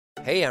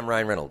Hey, I'm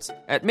Ryan Reynolds.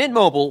 At Mint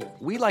Mobile,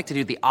 we like to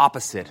do the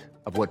opposite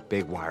of what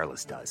Big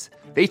Wireless does.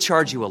 They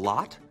charge you a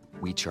lot,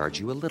 we charge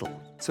you a little.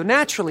 So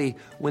naturally,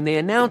 when they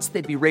announced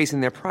they'd be raising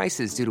their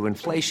prices due to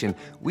inflation,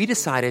 we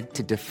decided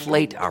to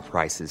deflate our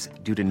prices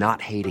due to not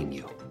hating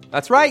you.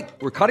 That's right.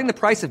 We're cutting the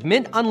price of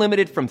Mint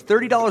Unlimited from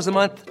 $30 a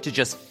month to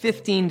just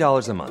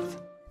 $15 a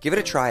month. Give it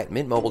a try at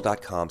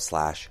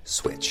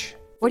mintmobile.com/switch.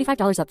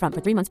 $45 up front for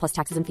 3 months plus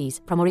taxes and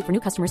fees. Promo rate for new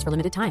customers for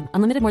limited time.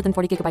 Unlimited more than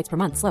 40 gigabytes per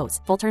month. Slows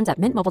full terms at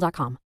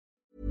mintmobile.com.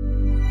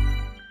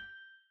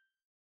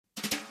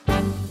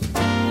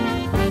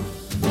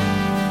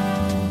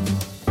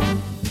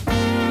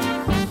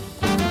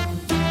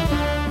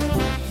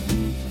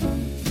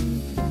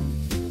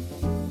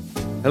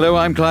 Hello,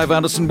 I'm Clive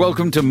Anderson.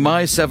 Welcome to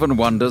My 7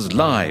 Wonders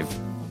Live.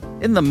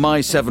 In the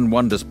My 7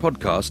 Wonders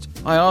podcast,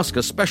 I ask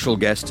a special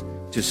guest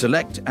to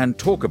select and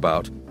talk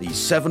about the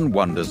 7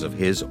 wonders of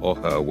his or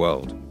her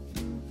world.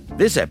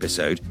 This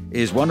episode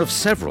is one of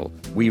several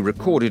we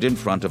recorded in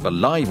front of a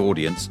live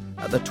audience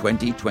at the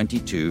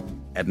 2022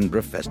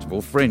 Edinburgh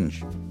Festival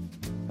Fringe.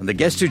 And the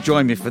guest who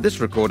joined me for this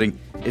recording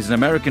is an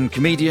American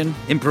comedian,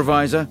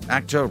 improviser,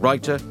 actor,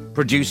 writer,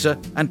 producer,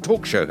 and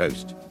talk show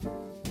host.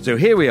 So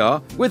here we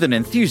are with an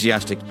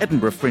enthusiastic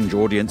Edinburgh Fringe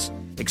audience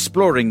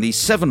exploring the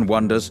 7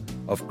 wonders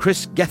of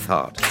Chris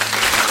Gethard.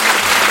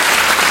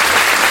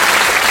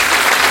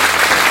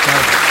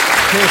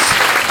 Chris.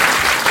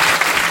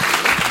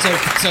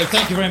 So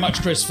thank you very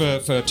much, Chris,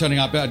 for turning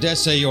up. I dare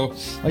say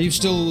are you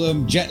still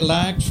jet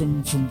lagged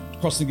from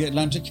crossing the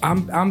Atlantic?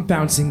 I'm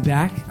bouncing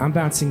back.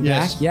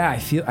 Yes. Yeah,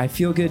 I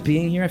feel good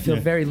being here. I feel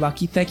very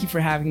lucky. Thank you for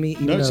having me.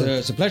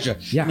 It's a pleasure.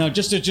 Yeah. Now,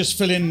 just to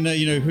fill in,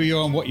 who you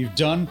are and what you've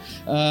done.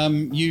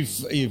 You're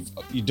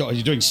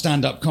doing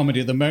stand-up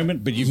comedy at the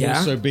moment, but you've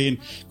also been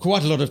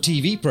quite a lot of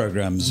TV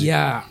programs.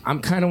 Yeah, I'm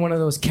kind of one of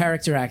those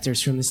character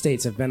actors from the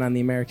States. I've been on The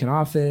American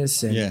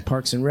Office and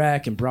Parks and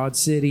Rec and Broad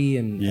City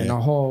and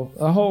a whole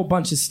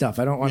bunch of stuff.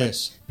 I don't want to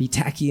be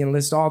tacky and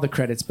list all the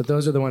credits, but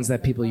those are the ones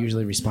that people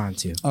usually respond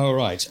to. Oh,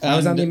 right. I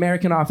was on The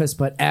American Office,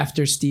 but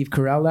after Steve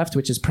Carell left,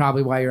 which is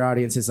probably why your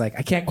audience is like,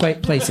 I can't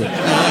quite place it.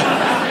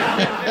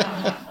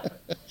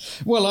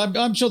 Well,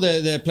 I'm sure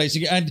they're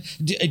placing it. And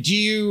do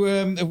you?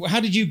 How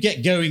did you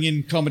get going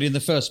in comedy in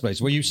the first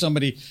place? Were you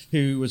somebody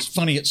who was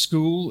funny at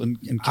school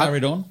and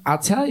carried on? I'll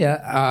tell you.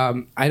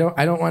 I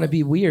don't want to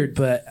be weird,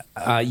 but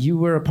you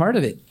were a part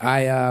of it.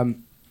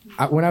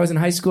 When I was in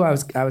high school, I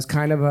was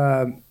kind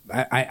of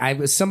I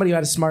was somebody who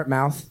had a smart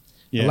mouth.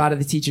 Yeah. A lot of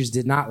the teachers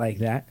did not like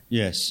that.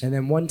 Yes. And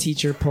then one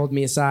teacher pulled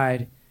me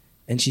aside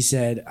and she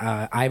said,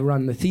 I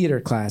run the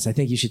theater class. I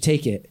think you should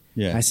take it.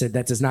 Yeah. I said,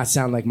 that does not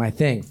sound like my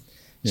thing.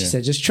 She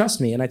said, just trust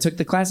me. And I took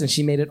the class and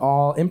she made it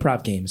all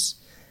improv games.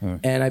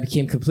 Oh. And I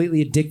became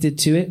completely addicted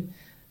to it.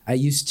 I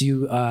used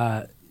to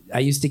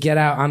get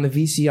out on the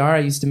VCR. I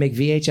used to make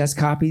VHS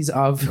copies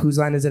of Whose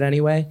Line Is It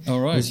Anyway? All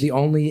right. It was the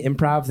only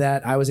improv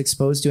that I was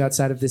exposed to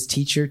outside of this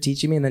teacher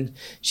teaching me. And then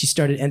she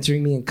started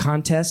entering me in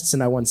contests,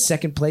 and I won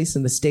second place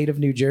in the state of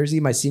New Jersey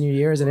my senior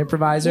year as an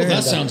improviser. Well,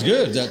 that sounds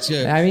good. That's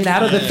good. I mean,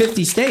 out of the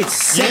 50 states,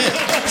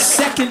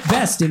 second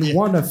best in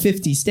one of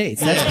 50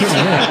 states. That's pretty good.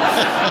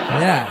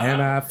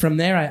 Yeah, and from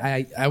there,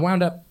 I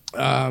wound up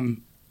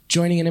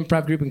joining an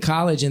improv group in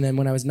college, and then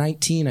when I was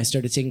 19, I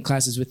started taking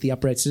classes with the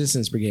Upright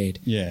Citizens Brigade.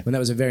 Yeah. When that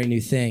was a very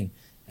new thing.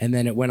 And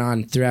then it went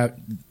on throughout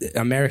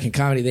American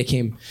comedy. The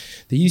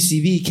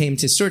UCB came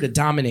to sort of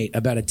dominate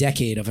about a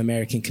decade of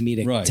American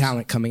comedic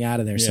talent coming out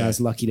of there. So I was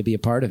lucky to be a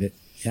part of it.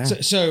 Yeah.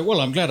 So,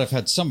 I'm glad I've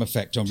had some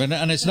effect on it.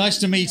 And it's nice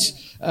to meet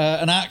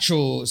an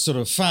actual sort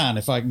of fan,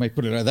 if I may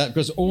put it like that,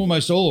 because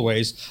almost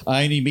always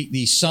I only meet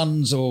the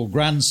sons or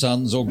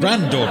grandsons or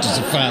granddaughters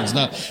of fans.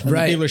 Now,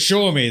 people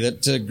assure me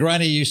that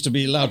Granny used to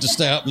be allowed to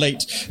stay up late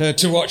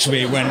to watch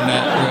me when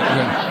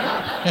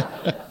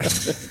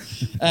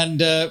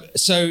and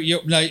so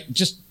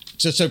just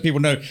so people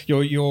know,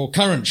 your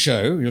current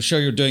show,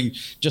 you're doing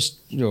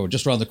just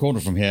around the corner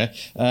from here,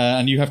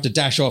 and you have to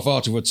dash off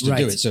afterwards to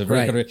do it.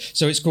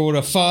 So it's called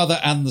A Father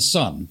and the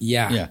Son.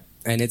 Yeah.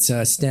 And it's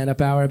a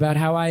stand-up hour about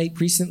how I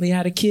recently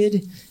had a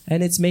kid,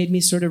 and it's made me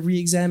sort of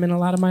re-examine a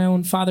lot of my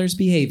own father's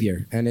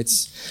behavior. And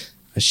it's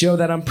a show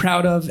that I'm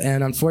proud of,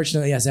 and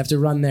unfortunately, yes, I have to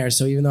run there.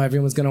 So even though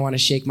everyone's going to want to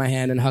shake my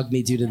hand and hug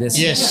me due to this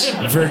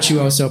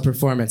virtuoso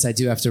performance, I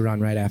do have to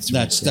run right after.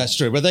 That's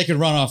true. But they can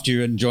run after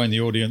you and join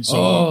the audience.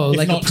 Or, if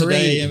like not a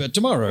parade. Today,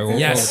 tomorrow.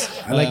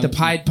 I like the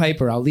Pied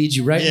Piper. I'll lead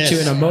you right into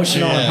an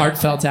emotional and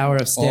heartfult hour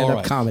of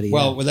stand-up comedy.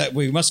 Well, with that,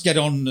 we must get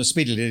on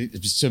speedily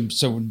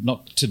so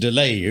not to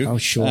delay you. Oh,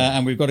 sure.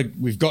 And we've got to. I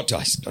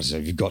don't know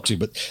if you've got to,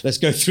 but let's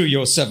go through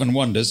your 7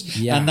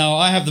 wonders. Yeah. And now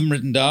I have them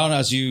written down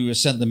as you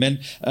sent them in,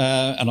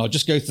 and I'll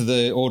just go through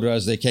the order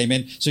as they came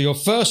in. So your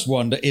first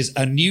wonder is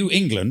A New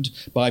England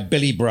by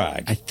Billy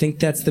Bragg. I think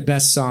that's the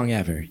best song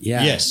ever.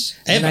 Yeah. Yes.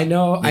 And I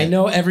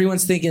know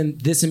everyone's thinking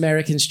this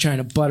American's trying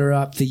to butter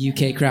up the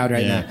UK crowd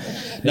right now.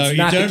 No, you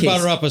don't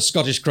butter up a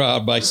Scottish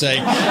crowd by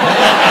saying so don't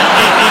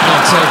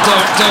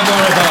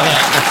worry about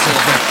that.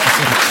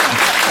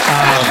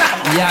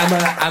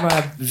 I'm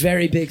a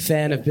very big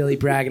fan of Billy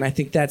Bragg, and I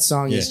think that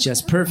song is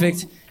just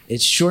perfect.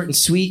 It's short and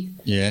sweet.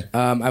 Yeah.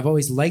 I've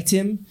always liked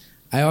him.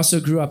 I also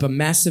grew up a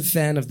massive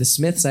fan of the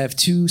Smiths. I have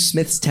 2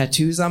 Smiths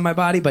tattoos on my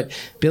body, but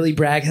Billy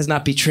Bragg has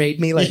not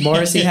betrayed me like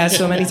Morrissey has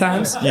so many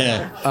times.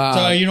 Yeah. So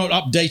are you not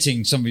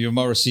updating some of your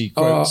Morrissey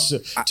quotes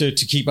to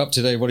keep up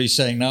to date what he's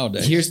saying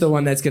nowadays? Here's the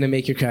one that's going to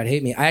make your crowd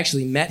hate me. I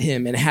actually met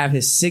him and have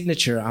his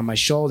signature on my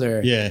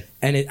shoulder. Yeah.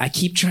 And I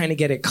keep trying to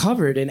get it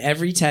covered, and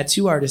every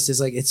tattoo artist is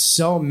like, it's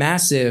so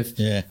massive.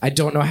 Yeah. I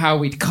don't know how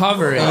we'd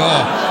cover it.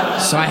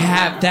 Oh. So I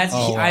have,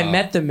 Wow. I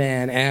met the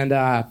man, and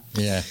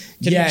yeah.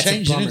 Can you it's a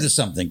change it bummer. into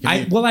something?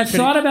 I've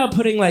thought about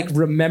putting like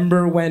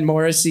 "Remember when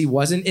Morrissey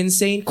wasn't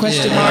insane?"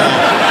 question mark,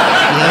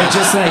 or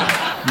just like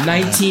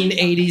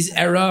 1980s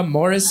era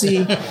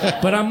Morrissey.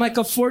 But I'm like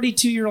a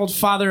 42-year-old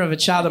father of a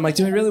child. I'm like,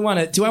 do I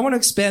want to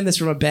expand this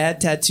from a bad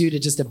tattoo to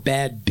just a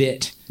bad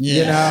bit? Yeah,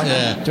 You know?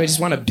 yeah. Do I just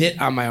want a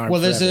bit on my arm?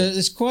 Well, forever?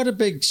 there's quite a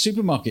big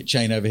supermarket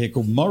chain over here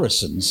called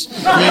Morrison's.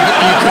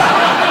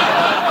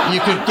 You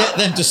could get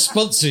them to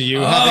sponsor you,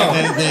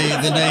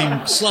 having the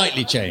name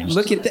slightly changed.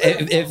 Look at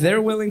if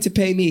they're willing to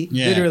pay me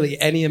literally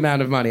any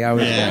amount of money, I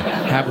would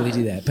happily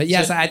do that. But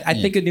yes, I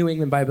think of New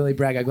England by Billy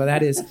Bragg. I go,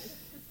 that is.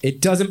 It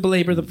doesn't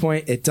belabor the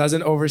point. It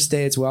doesn't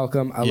overstay its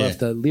welcome. I love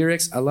the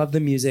lyrics. I love the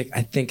music.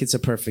 I think it's a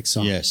perfect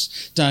song.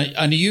 Yes. Now,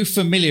 and are you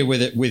familiar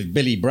with it, with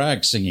Billy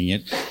Bragg singing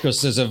it?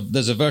 Because there's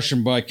a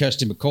version by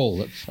Kirsty MacColl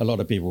that a lot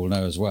of people will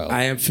know as well.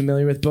 I am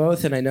familiar with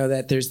both, and I know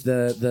that there's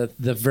the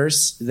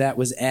verse that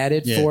was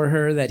added for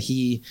her that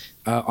he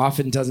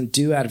often doesn't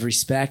do out of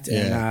respect.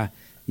 And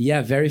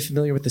very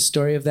familiar with the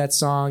story of that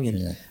song,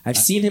 and I've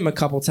seen him a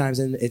couple times,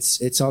 and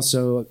it's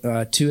also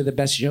 2 of the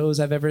best shows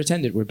I've ever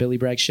attended were Billy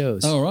Bragg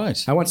shows. Oh, right.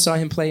 I once saw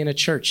him play in a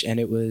church, and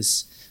it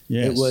was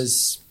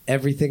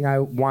everything I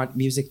want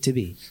music to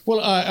be. Well,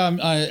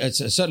 it's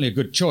certainly a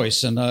good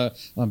choice, and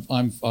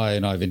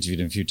I've interviewed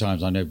him a few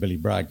times. I know Billy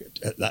Bragg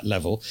at that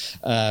level,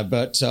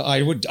 but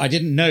I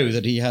didn't know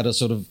that he had a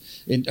sort of.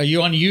 Are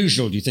you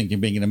unusual, do you think,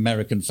 in being an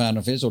American fan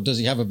of his, or does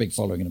he have a big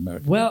following in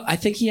America? Well, I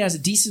think he has a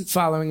decent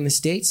following in the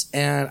States,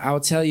 and I will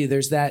tell you,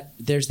 there's a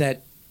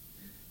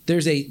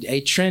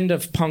trend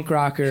of punk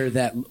rocker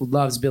that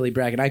loves Billy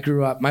Bragg. And I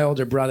grew up, my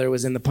older brother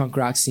was in the punk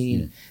rock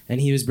scene,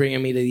 and he was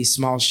bringing me to these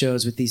small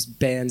shows with these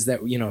bands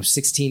that,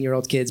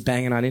 16-year-old kids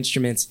banging on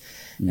instruments.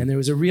 And there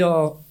was a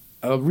real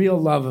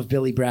love of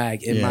Billy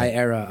Bragg in my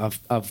era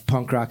of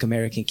punk rock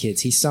American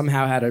kids. He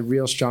somehow had a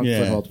real strong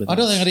foothold with us. I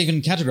don't think I'd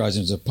even categorize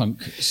him as a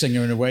punk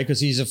singer in a way, because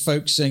he's a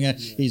folk singer.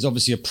 He's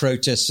obviously a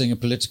protest singer,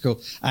 political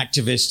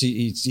activist.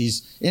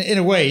 He's in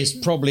a way, he's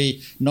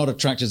probably not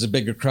attracted as a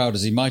bigger crowd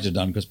as he might have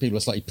done, because people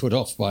are slightly put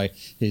off by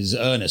his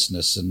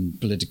earnestness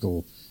and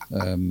political,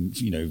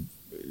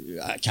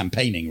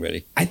 campaigning,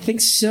 really. I think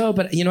so,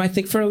 but I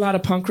think for a lot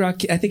of punk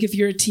rock, I think if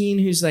you're a teen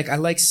who's like, I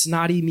like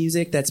snotty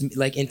music that's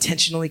like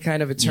intentionally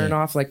kind of a turn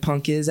off, like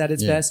punk is at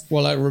its best.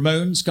 Well, like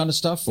Ramones kind of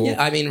stuff? Or?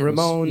 Yeah, I mean,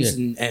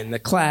 Ramones and The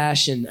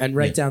Clash and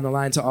right down the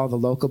line to all the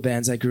local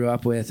bands I grew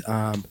up with.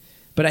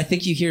 But I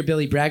think you hear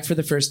Billy Bragg for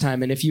the first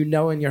time, and if you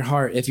know in your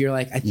heart, if you're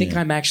like, I think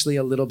I'm actually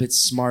a little bit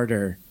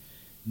smarter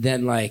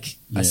than like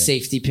a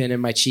safety pin in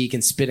my cheek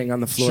and spitting on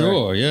the floor.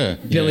 Sure, yeah.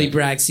 Billy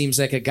Bragg seems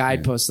like a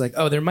guidepost, like,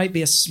 oh, there might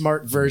be a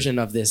smart version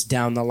of this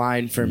down the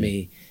line for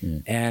me. Yeah.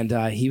 And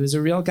he was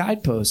a real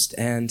guidepost,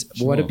 and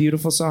what a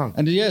beautiful song.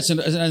 And yes, and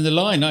the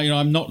line,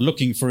 I'm not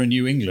looking for a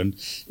New England.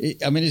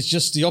 It's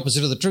just the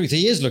opposite of the truth.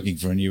 He is looking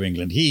for a New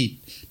England.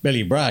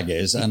 Billy Bragg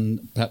is,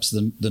 and perhaps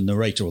the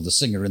narrator or the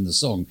singer in the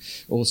song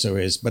also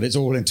is, but it's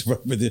all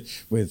interrupted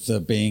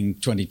with being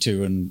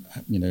 22 and,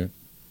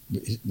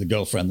 the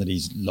girlfriend that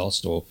he's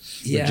lost or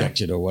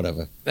rejected or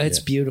whatever. That's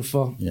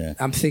beautiful. Yeah.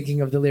 I'm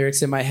thinking of the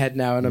lyrics in my head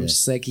now, and I'm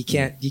just like, you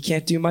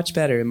can't do much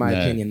better, in my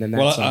opinion, than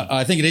that song.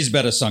 I think it is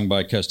better sung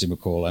by Kirsty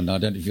MacColl, and I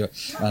don't know if you're...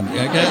 he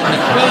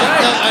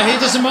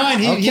doesn't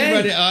mind. He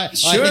read it.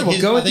 Sure,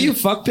 we'll go with you.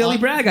 Fuck Billy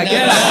Bragg, I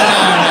guess. No,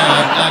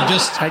 I'm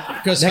just...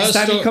 Because next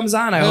time he comes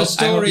on, her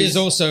story is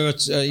also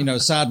a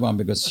sad one,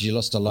 because she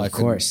lost her life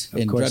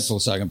in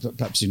dreadful saga.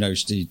 Perhaps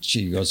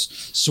she was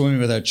swimming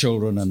with her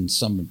children, and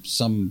some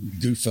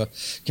goofer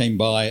came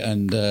by,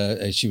 and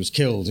she was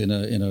killed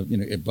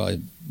by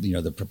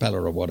the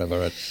propeller or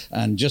whatever,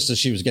 and just as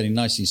she was getting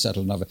nicely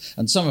settled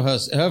and some of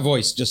her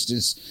voice just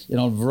is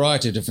a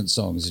variety of different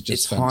songs.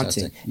 It's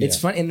fantastic. Haunting. It's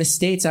fun in the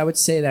States. I would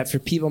say that for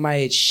people my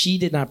age, she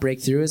did not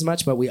break through as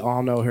much, but we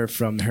all know her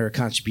from her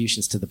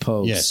contributions to the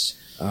Pogues. Yes.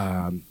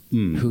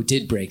 Who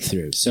did break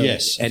through. So,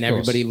 yes, and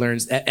everybody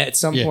learns at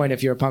some point,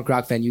 if you're a punk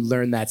rock fan, you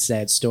learn that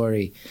sad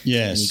story.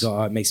 Yes. And you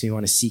go, it makes me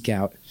want to seek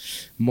out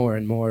more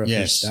and more of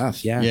her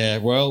stuff. Yeah. Yeah.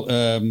 Well,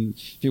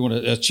 if you want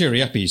a cheery,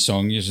 happy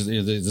song,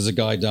 there's a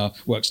guy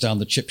works down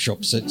the chip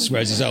shop,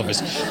 swears he's Elvis.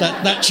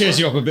 That cheers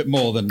you up a bit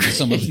more than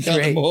some of the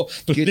other more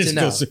political. Good to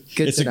know.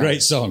 It's a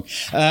great song.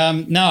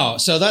 Now,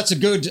 so that's a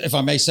good, if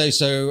I may say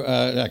so,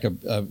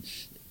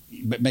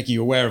 making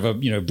you aware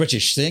of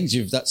British things.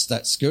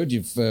 That's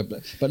good.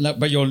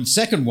 But your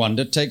second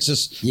wonder takes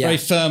us very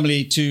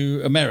firmly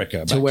to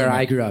America, to where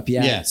I grew up.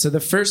 Yeah. So the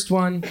first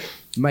one.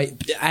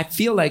 I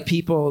feel like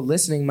people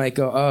listening might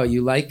go, "Oh,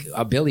 you like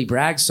a Billy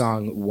Bragg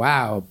song?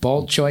 Wow,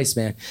 bold choice,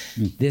 man."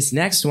 This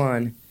next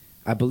one,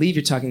 I believe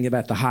you're talking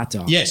about the hot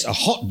dog. Yes, a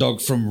hot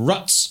dog from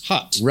Rutt's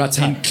Hut. Rutt's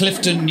Hut. In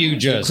Clifton, New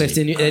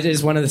Jersey. It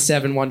is one of the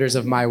 7 wonders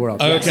of my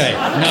world. Okay.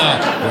 Now,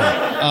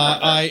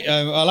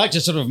 I like to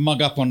sort of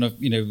mug up on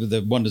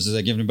the wonders that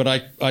they're given, but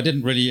I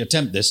didn't really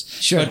attempt this.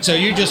 Sure. But so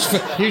you just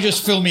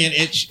fill me in.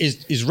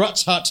 Is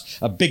Rutt's Hut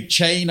a big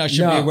chain I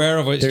should be aware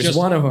of? Or it's there's just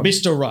one of them.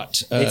 Mr.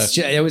 Rutt.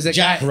 It was a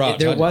Jack guy. Rutt.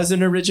 There was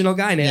an original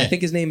guy named, I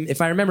think his name, if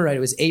I remember right, it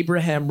was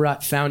Abraham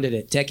Rutt, founded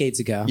it decades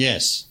ago.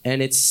 Yes.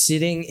 And it's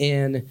sitting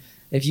in,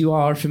 if you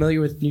all are familiar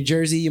with New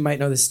Jersey, you might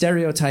know the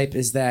stereotype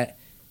is that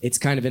it's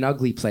kind of an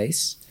ugly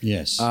place.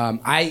 Yes.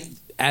 I,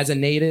 as a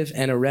native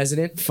and a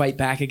resident, fight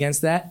back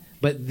against that.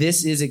 But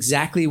this is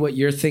exactly what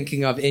you're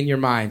thinking of in your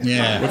mind.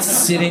 Yeah. It's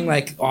sitting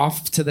like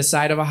off to the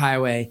side of a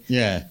highway.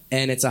 Yeah.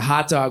 And it's a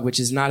hot dog, which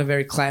is not a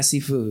very classy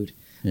food.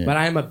 Yeah. But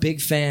I'm a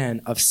big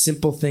fan of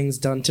simple things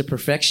done to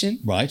perfection.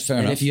 Right, fair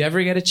enough. And if you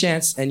ever get a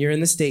chance and you're in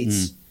the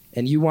States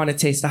and you want to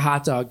taste a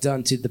hot dog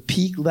done to the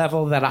peak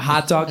level that a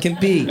hot dog can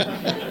be,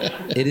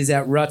 it is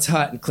at Rutt's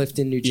Hut in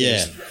Clifton, New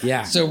Jersey.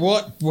 Yeah. So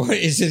what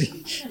is it?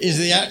 Is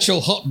the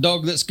actual hot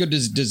dog that's good?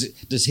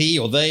 Does he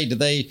or they, do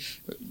they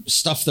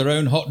stuff their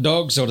own hot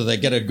dogs, or do they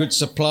get a good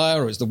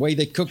supplier, or is the way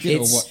they cook it,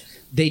 or what?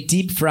 They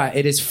deep fry.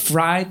 It is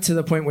fried to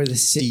the point where the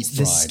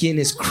skin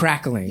is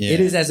crackling. Yeah. It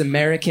is as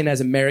American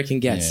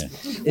gets. Yeah.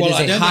 It Well, is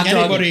I a don't hot think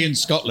dog. anybody in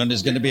Scotland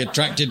is going to be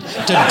attracted to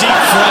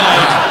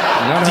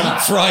deep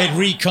fried,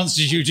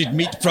 reconstituted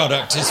meat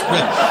products.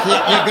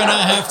 You're going to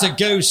have to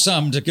go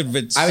some to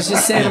convince. I was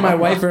just saying to my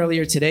wife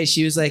earlier today,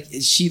 she was like,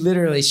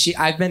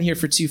 I've been here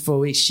for 2 full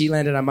weeks. She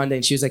landed on Monday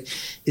and she was like,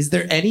 is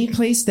there any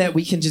place that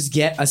we can just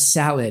get a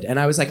salad? And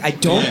I was like, I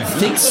don't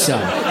think so.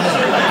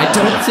 I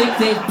don't think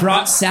they've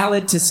brought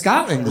salad to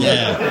Scotland.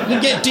 Yeah, you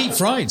can get deep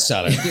fried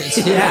salad. It's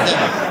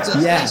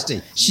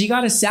tasty. She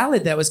got a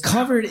salad that was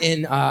covered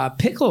in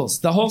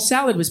pickles. The whole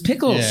salad was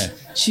pickles. Yeah.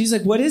 She's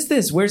like, "What is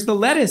this? Where's the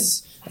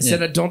lettuce?" I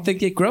said, "I don't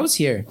think it grows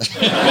here.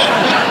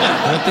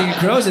 I don't think it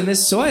grows in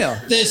this soil."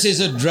 This is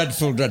a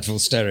dreadful, dreadful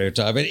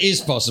stereotype. It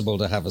is possible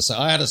to have a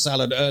salad. I had a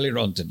salad earlier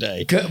on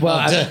today.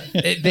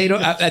 They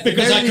don't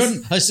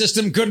because my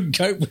system couldn't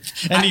cope with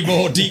any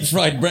more deep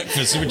fried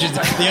breakfast, which is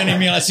the only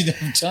meal I seem to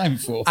have time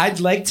for. I'd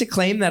like to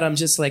claim that I'm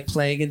just like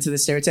playing into the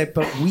stereotype,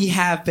 but we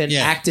have been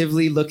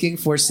actively looking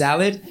for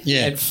salad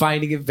and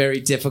finding it very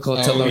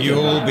difficult to locate.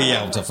 You'll be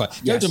able to find.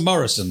 Go to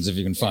Morrison's if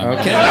you can find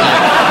Okay.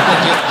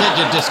 Get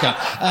your discount.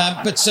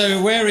 But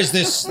so where is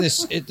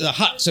the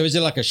hut? So is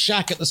it like a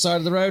shack at the side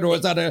of the road, or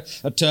is that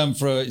a term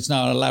for it's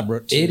now an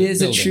elaborate It is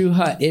building? a true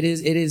hut. It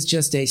is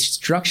just a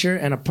structure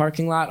and a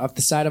parking lot off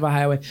the side of a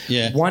highway.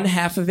 Yeah. One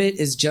half of it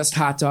is just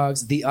hot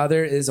dogs. The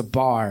other is a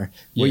bar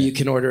where you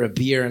can order a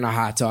beer and a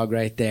hot dog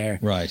right there.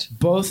 Right.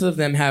 Both of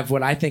them have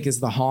what I think is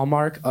the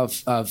hallmark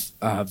of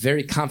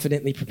very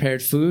confidently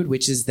prepared food,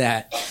 which is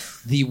that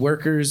the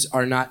workers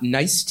are not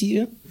nice to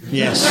you.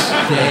 Yes.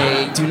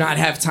 They do not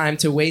have time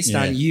to waste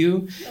on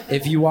you.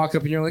 If you walk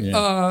up and you're like,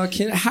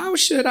 how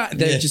should I?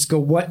 They just go,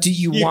 what do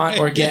you want,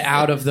 or get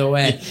out of the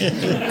way.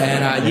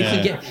 And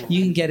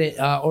you can get it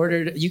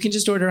ordered. You can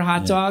just order a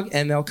hot dog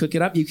and they'll cook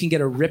it up. You can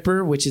get a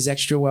ripper, which is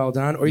extra well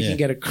done, or you can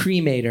get a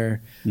cremator,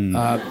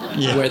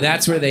 where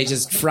that's where they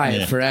just fry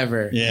it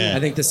forever. Yeah. I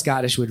think the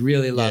Scottish would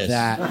really love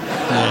that.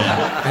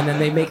 And then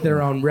they make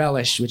their own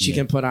relish, which you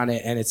can put on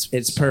it, and it's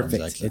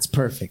perfect. Exactly. It's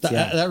perfect.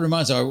 That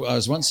reminds me, I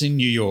was once in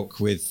New York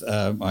with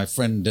my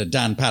friend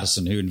Dan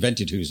Patterson, who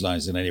invented Whose Line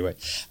Is It Anyway,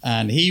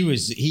 and he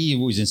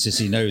always insists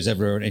he knows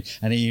everywhere,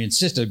 and he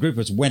insisted a group of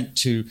us went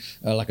to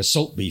like a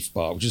salt beef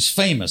bar, which was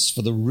famous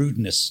for the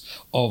rudeness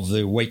of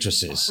the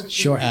waitresses.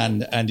 Sure.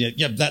 And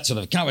that sort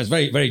of kind of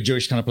very, very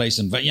Jewish kind of place,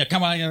 and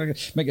come on,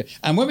 make it.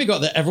 And when we got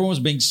there, everyone was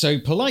being so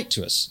polite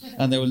to us,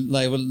 and they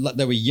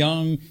were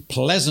young,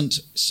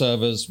 pleasant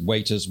servers,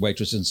 waiters,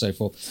 waitresses, and so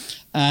forth.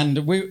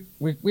 And we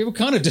were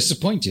kind of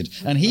disappointed.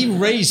 And he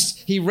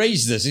raised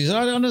this. He said,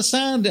 "I don't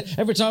understand.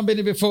 Every time I've been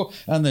here before."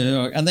 And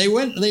they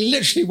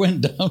literally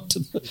went down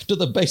to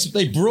the basement.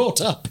 They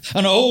brought up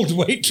an old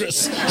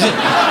waitress. She said,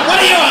 "What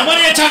are you on? What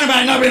are you talking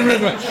about?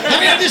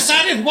 Have you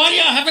decided why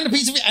you're having a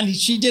piece of it?" And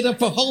she did a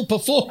whole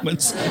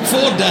performance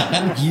for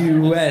Dan.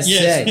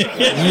 USA. Yes.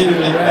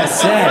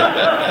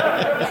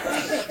 USA.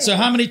 So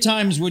how many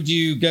times would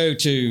you go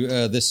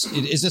to this?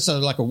 Is this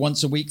like a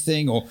once a week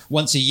thing, or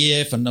once a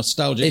year for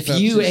nostalgic If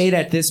purposes? you ate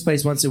at this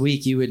place once a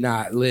week, you would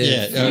not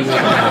live.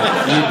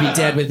 You'd be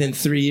dead within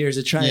 3 years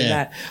of trying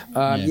that.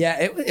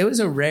 It was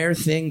a rare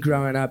thing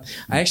growing up.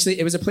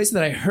 It was a place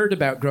that I heard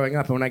about growing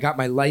up. And when I got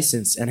my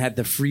license and had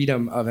the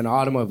freedom of an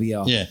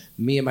automobile,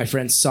 me and my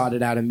friends sought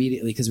it out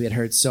immediately because we had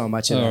heard so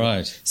much about it.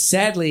 Right.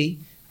 Sadly,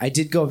 I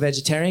did go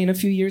vegetarian a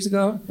few years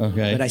ago.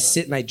 Okay. But I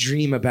sit and I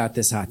dream about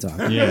this hot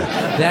dog.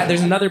 Yeah.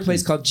 There's another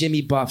place called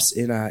Jimmy Buff's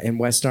in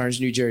West Orange,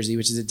 New Jersey,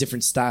 which is a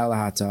different style of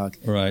hot dog.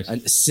 Right.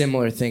 A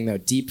similar thing though,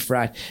 deep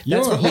fried.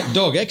 You're a hot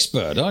dog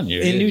expert, aren't you?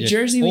 In New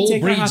Jersey, we all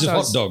take breeds the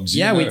of hot dogs.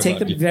 Yeah, we take about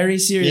them it. very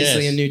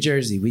seriously Yes. in New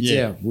Jersey. We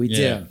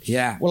do.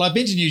 Yeah. Well, I've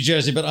been to New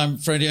Jersey, but I'm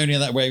afraid only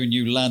that way when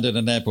you land at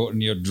an airport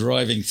and you're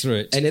driving through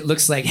it. And it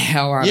looks like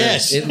hell on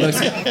Yes. earth. It looks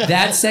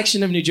that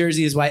section of New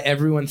Jersey is why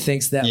everyone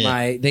thinks that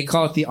Yeah. they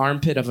call it the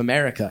armpit of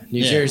America,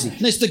 New Yeah. Jersey.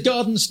 And it's the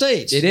Garden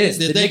State. It is.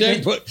 They The don't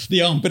nickname- put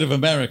the armpit of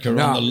America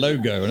No. on the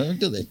logo,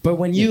 do they? But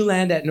when you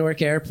land at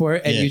Newark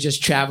Airport and Yeah. you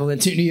just travel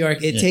into New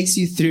York, it Yeah. takes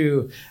you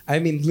through,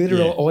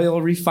 literal Yeah.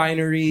 oil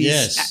refineries,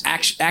 Yes.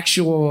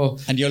 actual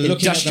And you're looking at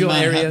the industrial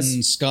Manhattan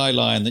areas.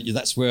 skyline.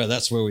 That's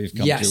where we've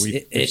come Yes, to. We've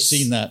it's-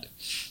 seen that.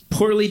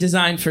 Poorly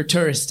designed for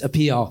tourist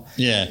appeal.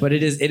 Yeah. But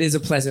it is a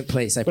pleasant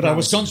place. But I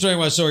was concentrating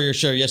when I saw your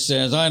show yesterday.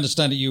 As I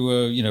understand it, you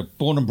were,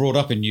 born and brought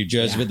up in New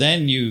Jersey, Yeah. but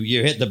then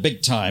you hit the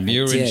big time.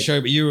 You were in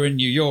did. you were in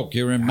New York,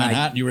 you were in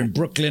Manhattan, you were in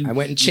Brooklyn. I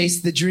went and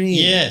chased the dream.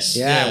 Yes,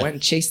 Yeah, yeah. I went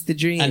and chased the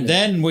dream. And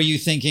then were you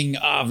thinking,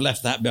 I've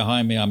left that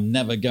behind me. I'm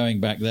never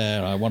going back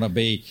there. I want to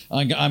be.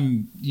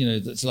 I'm.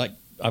 It's like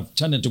I've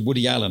turned into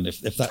Woody Allen.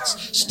 If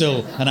that's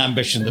still an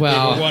ambition that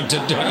Well, people want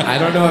to do. I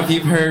don't know if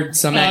you've heard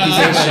some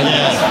accusations.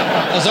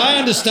 Yes. As I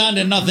understand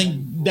it,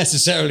 nothing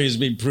necessarily has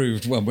been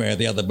proved one way or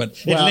the other, but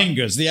it Well,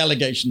 lingers. The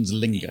allegations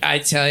linger. I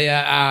tell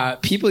you,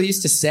 people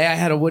used to say I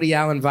had a Woody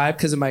Allen vibe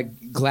because of my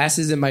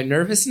glasses and my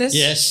nervousness.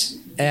 Yes.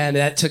 And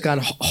that took on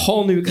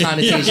whole new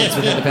connotations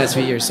within the past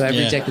few years. So I've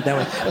Yeah. rejected that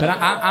one. But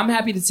I'm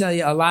happy to tell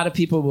you, a lot of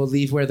people will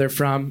leave where they're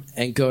from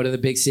and go to the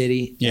big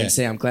city Yeah. and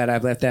say, I'm glad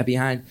I've left that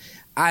behind.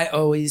 I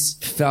always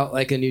felt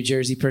like a New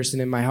Jersey person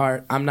in my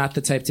heart. I'm not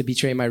the type to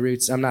betray my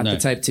roots. I'm not No. the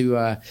type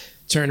to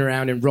turn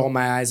around and roll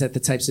my eyes at the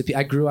types of people.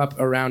 I grew up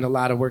around a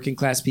lot of working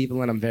class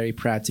people, and I'm very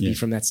proud to be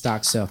from that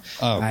stock. So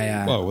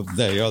well,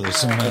 there you are. There's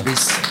some. at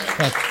least,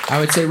 I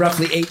would say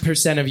roughly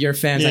 8% of your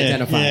fans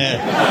identify.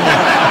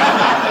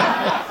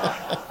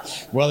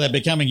 Well, they're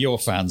becoming your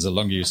fans the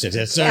longer you sit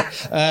here. So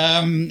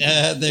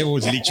they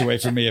always leech away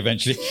from me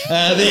eventually.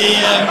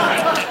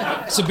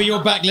 But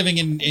you're back living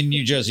in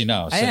New Jersey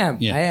now. So, I am.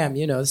 yeah. I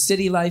am.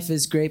 City life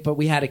is great, but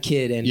we had a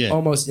kid and Yeah.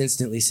 almost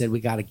instantly said we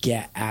got to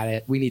get at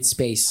it. We need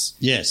space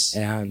Yes.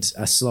 and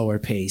a slower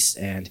pace.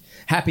 And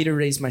happy to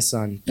raise my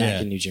son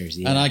back in New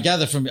Jersey. And I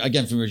gather from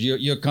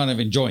you're kind of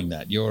enjoying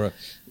that. You're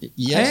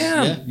yes, I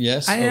am. yeah,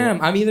 yes, I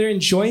am. I'm either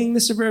enjoying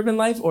the suburban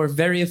life or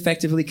very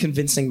effectively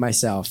convincing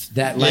myself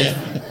that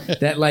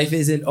life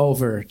isn't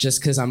over just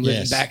because I'm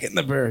living Yes. back in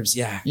the burbs.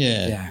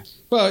 Yeah.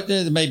 Well,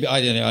 there may be.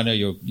 I don't know. I know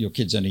your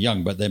kid's only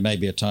young, but there may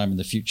be a time in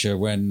the future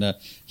when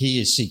he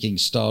is seeking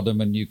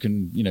stardom, and you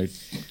can,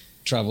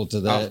 travel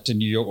to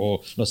New York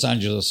or Los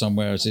Angeles or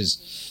somewhere as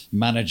his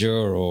manager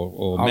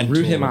or I'll mentor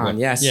root him or on. whatever.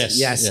 Yes.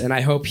 Yeah. And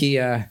I hope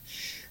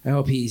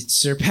he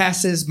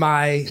surpasses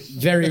my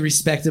very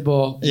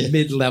respectable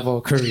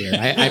mid-level career.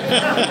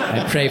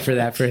 I pray for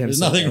that for him. There's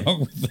someday. nothing wrong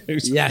with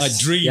those. Yes,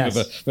 I dream yes.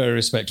 of a very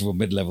respectable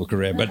mid-level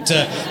career. But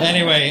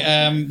anyway,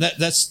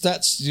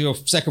 that's your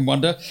second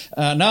wonder.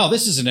 Now,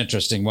 this is an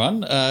interesting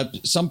one.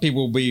 Some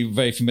people will be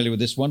very familiar with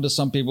this wonder.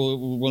 Some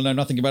people will know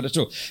nothing about it at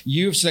all.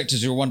 You've selected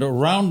as your wonder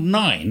round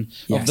 9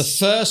 of Yes. the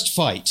first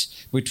fight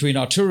between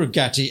Arturo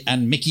Gatti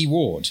and Mickey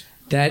Ward.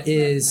 That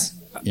is,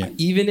 Yeah.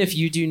 even if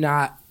you do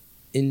not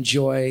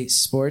enjoy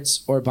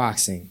sports or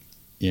boxing,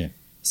 Yeah.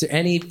 is there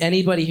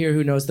anybody here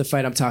who knows the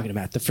fight I'm talking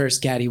about? The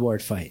first Gatti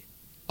Ward fight.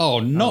 Oh,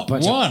 not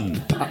bunch of-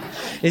 one.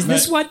 Is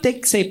this what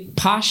they say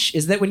posh?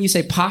 Is that when you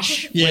say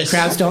posh? When Yes.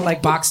 crowds don't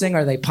like boxing,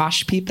 are they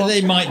posh people?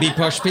 They might be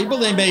posh people.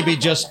 They may be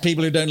just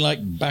people who don't like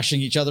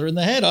bashing each other in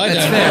the head. I That's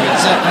don't fair. know.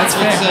 That's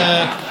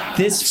fair.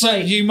 This So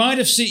fight. you might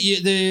have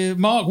seen the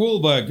Mark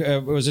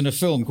Wahlberg was in a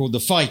film called The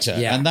Fighter,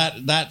 Yeah. and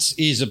that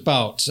is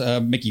about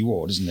Mickey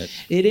Ward, isn't it?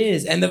 It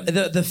is. And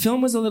the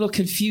film was a little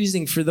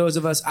confusing for those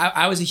of us.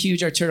 I was a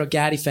huge Arturo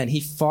Gatti fan. He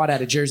fought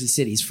out of Jersey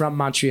City. He's from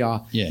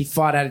Montreal. Yeah. He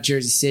fought out of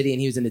Jersey City, and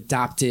he was an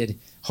adopted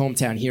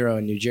hometown hero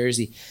in New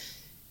Jersey.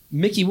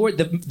 Mickey Ward,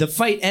 the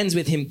fight ends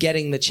with him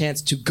getting the chance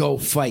to go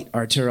fight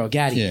Arturo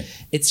Gatti. Yeah.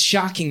 It's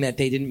shocking that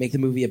they didn't make the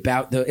movie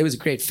about it was a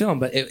great film,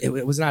 but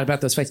it was not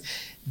about those fights.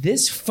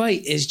 This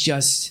fight is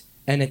just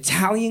an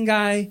Italian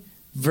guy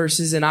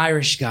versus an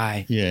Irish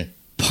guy Yeah.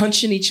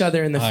 punching each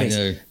other in the I face.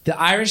 know. The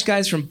Irish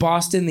guys from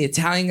Boston, the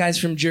Italian guys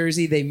from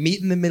Jersey, they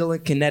meet in the middle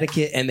of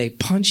Connecticut and they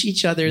punch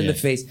each other in Yeah. the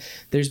face.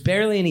 There's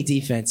barely any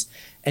defense.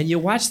 And you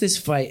watch this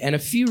fight, and a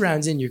few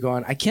rounds in, you're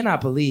going, I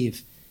cannot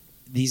believe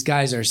these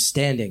guys are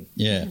standing.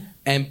 Yeah.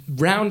 And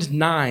round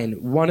 9,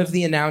 one of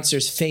the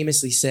announcers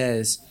famously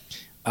says,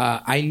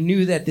 I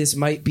knew that this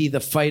might be the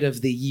fight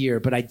of the year,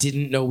 but I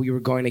didn't know we were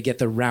going to get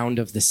the round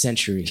of the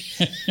century.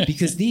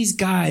 Because these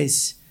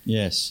guys,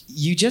 Yes.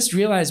 you just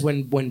realize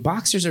when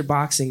boxers are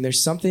boxing,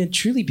 there's something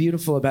truly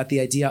beautiful about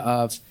the idea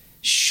of,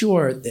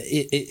 sure,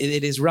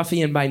 it is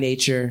ruffian by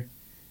nature,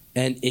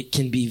 and it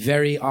can be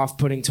very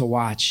off-putting to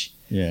watch.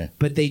 Yeah.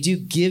 But they do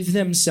give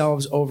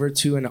themselves over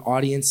to an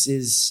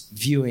audience's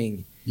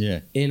viewing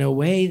in a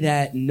way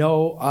that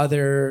no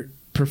other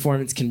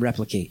performance can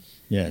replicate.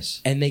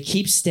 Yes. And they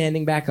keep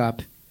standing back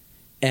up.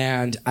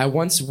 And I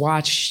once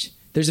watched,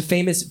 there's a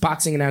famous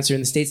boxing announcer in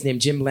the States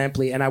named Jim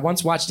Lampley, and I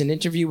once watched an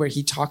interview where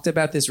he talked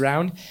about this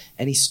round,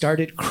 and he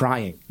started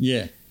crying.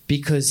 Yeah.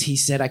 Because he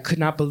said, I could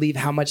not believe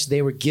how much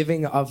they were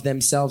giving of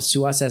themselves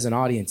to us as an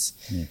audience.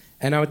 Yeah.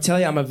 And I would tell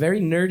you, I'm a very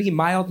nerdy,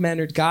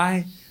 mild-mannered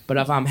guy, but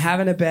if I'm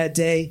having a bad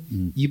day,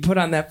 you put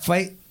on that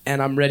fight, and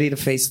I'm ready to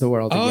face the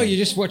world again. Oh, you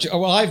just watch it. Oh,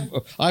 well,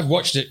 I've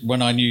watched it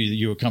when I knew that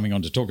you were coming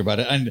on to talk about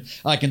it, and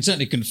I can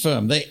certainly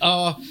confirm they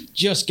are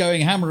just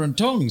going hammer and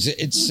tongs.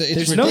 It's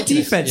There's ridiculous. No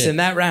defense in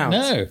that round.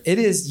 No. It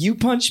is you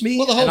punch me,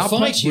 well, the whole and I'll fight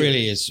punch you.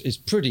 really is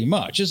pretty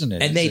much, isn't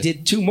it? And they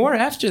did two more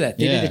after that.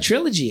 They did a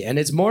trilogy, and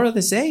it's more of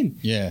the same.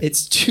 Yeah.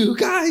 It's two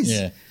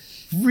guys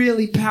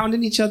really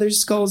pounding each other's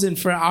skulls in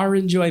for our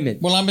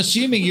enjoyment. Well, I'm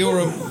assuming you're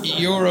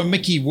a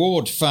Mickey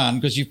Ward fan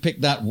because you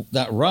picked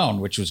that round,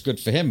 which was good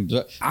for him.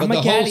 But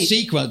the whole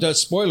sequence,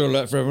 spoiler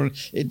alert for everyone,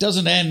 it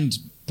doesn't end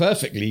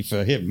perfectly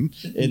for him.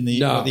 At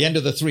the end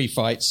of the three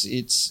fights,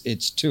 it's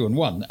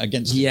 2-1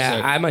 against him. Yeah,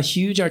 so. I'm a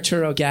huge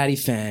Arturo Gatti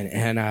fan,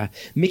 and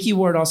Mickey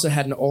Ward also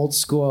had an old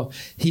school.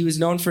 He was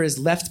known for his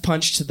left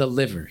punch to the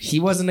liver. He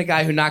wasn't a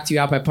guy who knocked you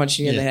out by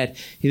punching you in the head.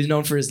 He was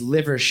known for his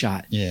liver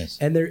shot. Yes.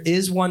 And there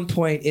is one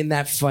point in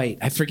that fight,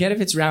 I forget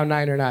if it's round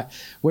 9 or not,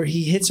 where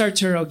he hits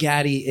Arturo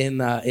Gatti in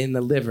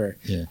the liver.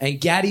 Yeah.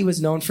 And Gatti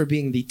was known for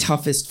being the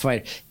toughest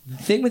fighter. The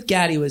thing with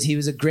Gatti was he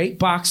was a great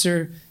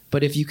boxer,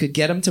 but if you could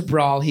get him to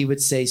brawl, he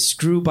would say,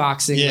 screw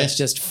boxing, let's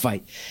just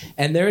fight.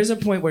 And there is a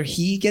point where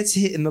he gets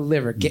hit in the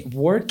liver.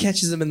 Ward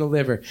catches him in the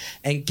liver.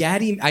 And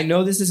Gatti, I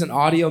know this is an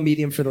audio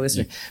medium for the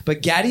listener,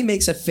 but Gatti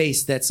makes a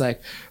face that's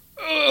like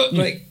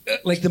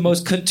the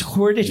most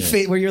contorted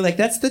face where you're like,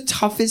 that's the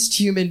toughest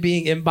human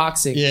being in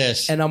boxing.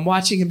 Yes. And I'm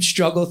watching him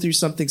struggle through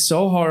something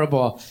so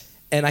horrible.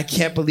 And I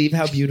can't believe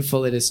how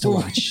beautiful it is to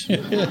watch.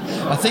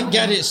 I think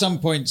Gatti at some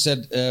point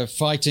said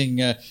fighting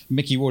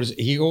Mickey Ward,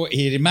 he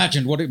had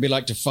imagined what it would be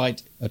like to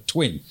fight a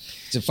twin,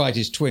 to fight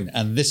his twin.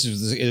 And this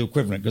is the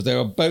equivalent because they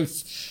were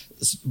both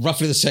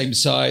roughly the same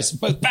size,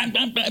 both bam,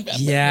 bam, bam, bam.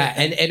 Yeah,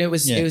 and it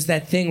was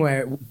that thing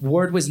where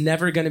Ward was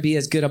never going to be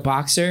as good a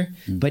boxer,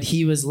 but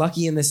he was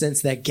lucky in the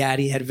sense that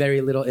Gatti had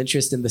very little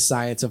interest in the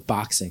science of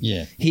boxing.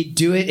 Yeah. He'd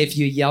do it if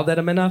you yelled at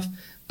him enough.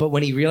 But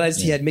when he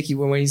realized he had Mickey,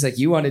 when he's like,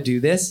 you want to do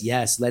this?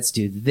 Yes, let's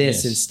do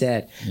this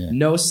instead. Yeah.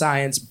 No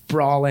science,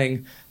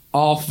 brawling,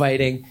 all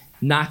fighting,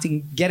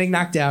 getting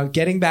knocked down,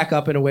 getting back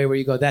up in a way where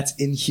you go, that's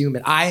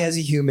inhuman. I, as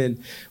a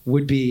human,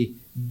 would be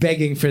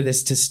begging for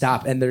this to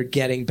stop, and they're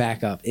getting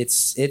back up.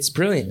 It's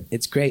brilliant.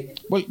 It's great.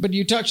 Well, but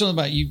you touched on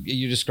about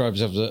you describe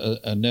yourself as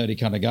a nerdy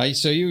kind of guy,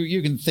 so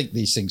you can think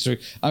these things through.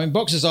 I mean,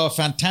 boxers are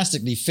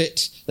fantastically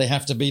fit. They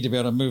have to be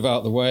able to move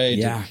out the way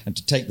and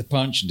to take the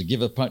punch and to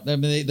give a punch. I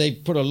mean, they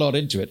put a lot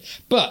into it.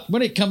 But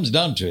when it comes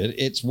down to it,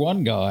 it's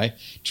one guy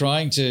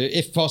trying to,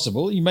 if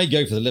possible, you may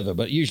go for the liver,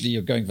 but usually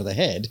you're going for the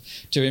head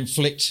to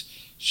inflict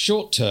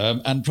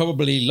short-term and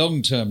probably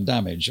long-term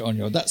damage on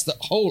your... That's the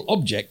whole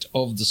object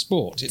of the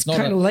sport. It's not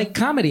kind of like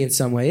comedy in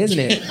some way, isn't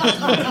it?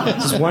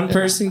 Just one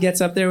person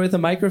gets up there with a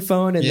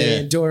microphone and they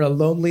endure a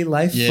lonely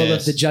life full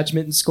of the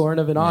judgment and scorn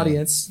of an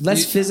audience.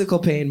 Less physical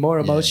pain, more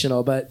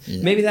emotional, but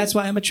maybe that's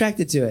why I'm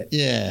attracted to it.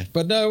 Yeah,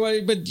 but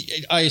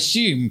I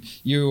assume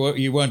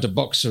you weren't a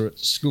boxer at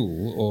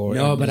school or...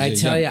 No, but I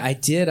tell you, I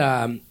did...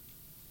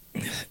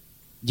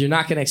 you're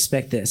not going to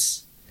expect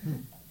this.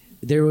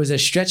 There was a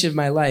stretch of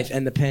my life,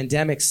 and the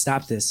pandemic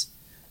stopped this,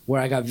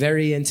 where I got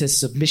very into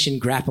submission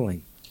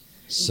grappling.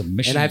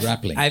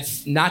 Grappling.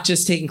 I've not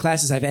just taken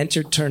classes, I've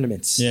entered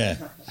tournaments. Yeah.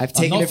 I've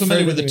taken I'm not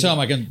familiar with the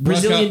term.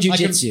 Brazilian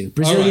Jiu-Jitsu.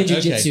 Brazilian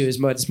Jiu-Jitsu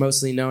is what it's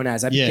mostly known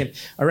as.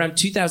 Around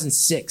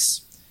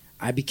 2006,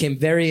 I became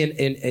very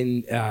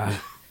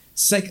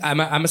I'm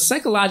a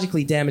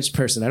psychologically damaged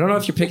person. I don't know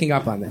if you're picking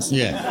up on this.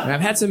 Yeah. And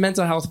I've had some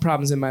mental health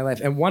problems in my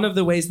life. And one of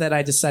the ways that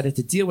I decided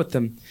to deal with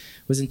them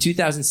was in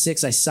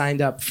 2006, I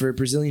signed up for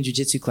Brazilian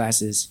Jiu-Jitsu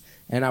classes,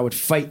 and I would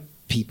fight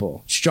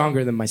people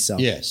stronger than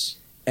myself. Yes.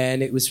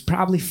 And it was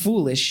probably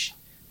foolish,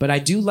 but I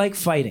do like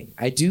fighting.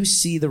 I do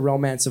see the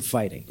romance of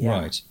fighting. Yeah.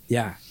 Right.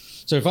 Yeah.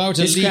 So if I were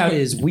to this crowd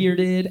is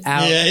weirded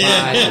out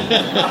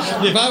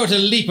by... If I were to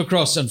leap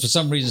across and for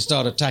some reason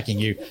start attacking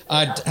you,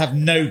 I'd have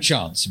no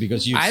chance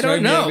because you've I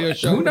don't thrown me know. over your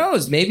shoulder. Who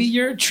knows? Maybe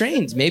you're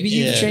trained. Maybe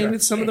you've trained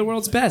with some of the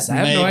world's best. I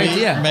have no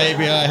idea.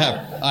 Maybe I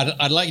have.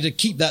 I'd like you to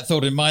keep that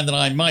thought in mind that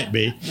I might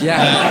be.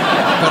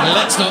 Yeah. But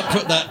let's not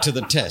put that to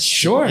the test.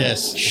 Sure.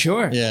 Yes.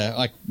 Sure.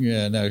 Yeah.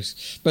 No.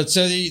 But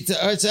so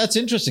that's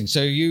interesting.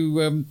 So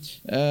you're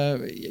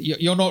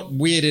not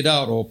weirded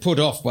out or put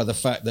off by the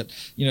fact that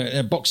in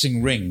a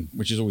boxing ring,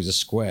 which is always a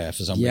square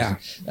for some reason,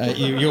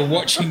 you're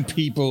watching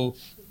people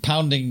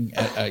pounding.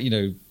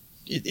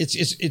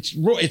 It's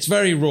raw. It's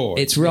very raw.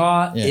 It's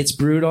raw. Yeah. It's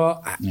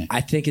brutal.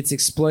 I think it's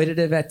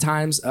exploitative at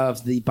times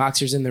of the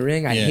boxers in the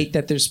ring. I hate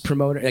that there's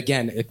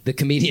the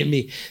comedian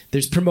me.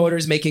 There's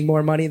promoters making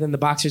more money than the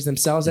boxers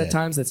themselves at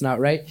times. That's not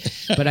right.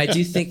 But I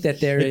do think that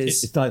there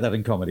is. It's like that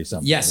in comedy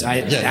sometimes. Yes,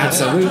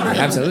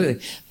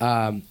 absolutely.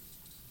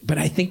 But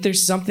I think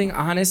there's something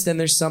honest and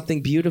there's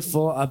something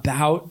beautiful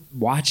about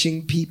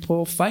watching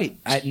people fight.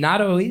 Not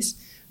always,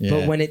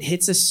 but when it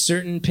hits a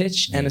certain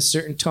pitch and a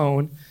certain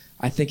tone,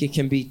 I think it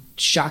can be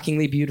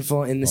shockingly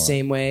beautiful in the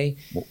same way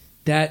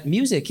that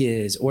music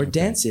is or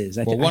dance is.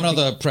 One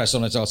other press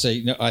on it, I'll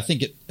say, I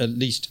think at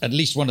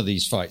least one of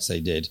these fights they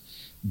did,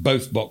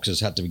 both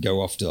boxers had to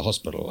go off to the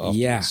hospital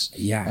afterwards.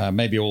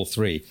 Maybe all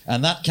three.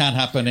 And that can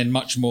happen in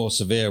much more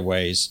severe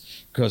ways,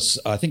 because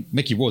I think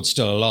Mickey Ward's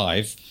still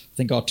alive. I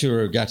think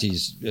Arturo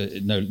Gatti's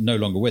no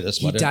longer with us.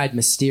 He died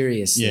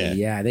mysteriously.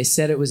 Yeah, they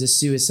said it was a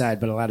suicide,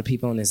 but a lot of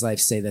people in his life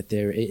say that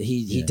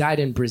he died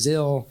in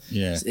Brazil.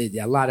 Yeah,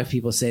 a lot of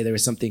people say there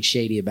was something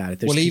shady about it.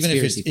 There's even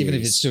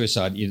if it's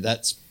suicide,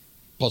 that's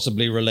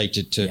possibly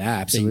related to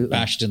being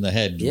bashed in the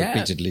head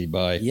repeatedly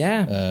by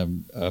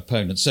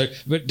opponents. So,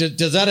 but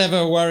does that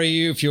ever worry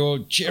you if you're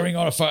cheering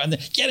on a fight and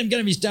get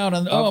him, he's down,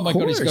 and God,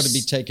 he's got to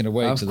be taken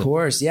away? Of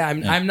course,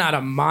 I'm not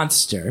a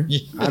monster.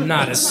 I'm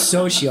not a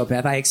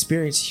sociopath. I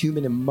experience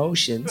human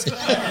emotions.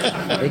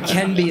 It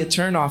can be a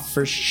turnoff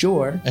for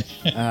sure.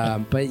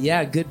 But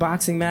yeah, a good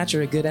boxing match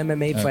or a good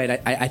MMA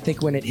fight, I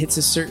think when it hits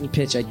a certain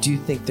pitch, I do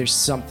think there's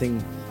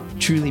something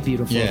truly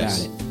beautiful about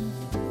it.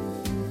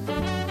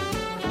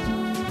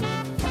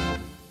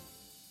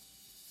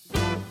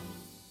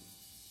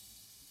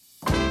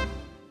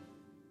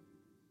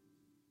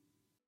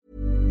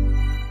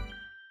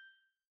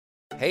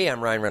 Hey,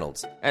 I'm Ryan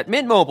Reynolds. At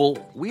Mint Mobile,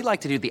 we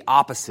like to do the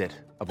opposite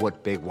of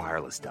what Big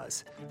Wireless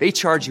does. They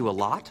charge you a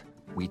lot,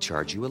 we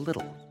charge you a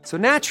little. So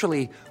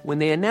naturally, when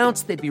they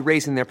announced they'd be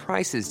raising their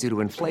prices due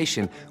to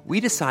inflation, we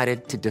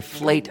decided to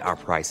deflate our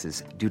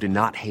prices due to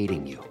not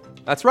hating you.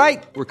 That's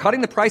right. We're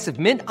cutting the price of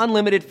Mint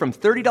Unlimited from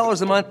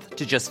 $30 a month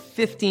to just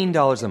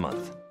 $15 a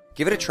month.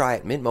 Give it a try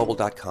at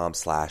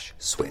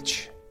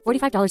mintmobile.com/switch.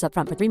 $45 up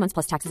front for 3 months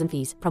plus taxes and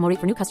fees. Promo rate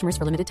for new customers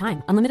for limited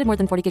time. Unlimited more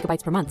than 40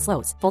 gigabytes per month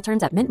slows. Full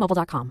terms at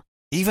mintmobile.com.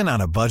 Even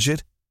on a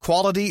budget,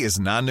 quality is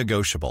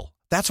non-negotiable.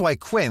 That's why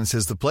Quince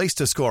is the place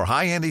to score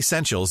high-end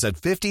essentials at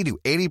 50 to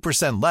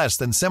 80% less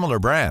than similar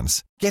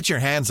brands. Get your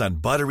hands on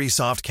buttery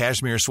soft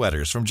cashmere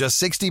sweaters from just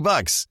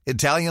 $60,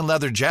 Italian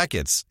leather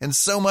jackets, and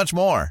so much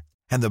more.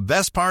 And the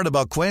best part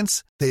about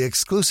Quince, they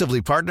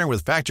exclusively partner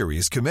with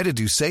factories committed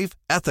to safe,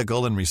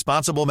 ethical, and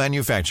responsible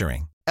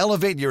manufacturing.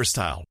 Elevate your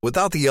style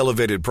without the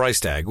elevated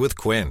price tag with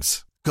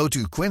Quince. Go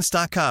to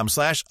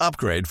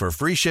quince.com/upgrade for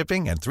free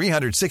shipping and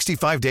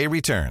 365-day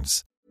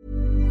returns.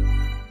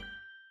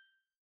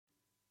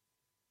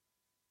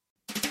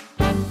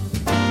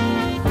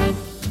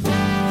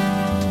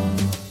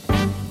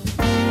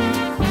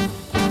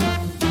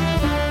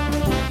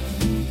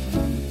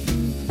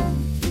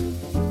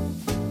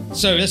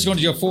 So let's go on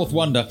to your fourth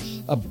wonder.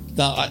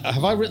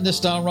 Have I written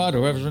this down right,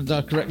 or have I written it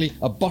down correctly?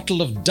 A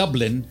bottle of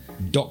Dublin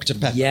Dr.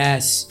 Pepper.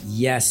 Yes.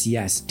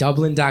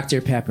 Dublin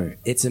Dr. Pepper.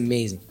 It's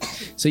amazing.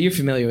 So you're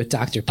familiar with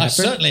Dr. Pepper? I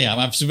certainly am.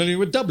 I'm familiar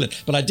with Dublin,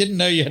 but I didn't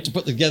know you had to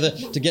put together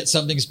to get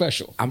something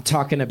special. I'm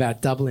talking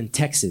about Dublin,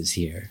 Texas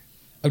here.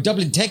 Oh,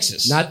 Dublin,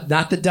 Texas.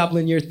 Not the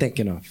Dublin you're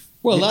thinking of.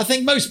 Well, I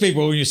think most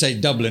people, when you say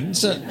Dublin,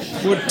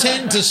 would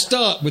tend to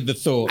start with the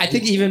thought. I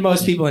think even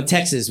most people in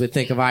Texas would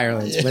think of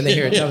Ireland when they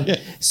hear Dublin.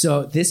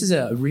 So this is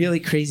a really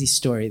crazy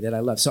story that I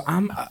love. So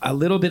I'm a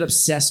little bit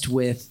obsessed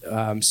with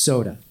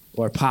soda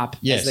or pop,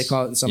 as they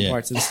call it in some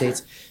parts of the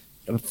States,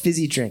 a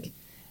fizzy drink.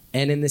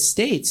 And in the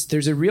States,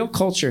 there's a real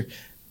culture,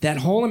 that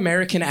whole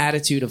American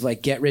attitude of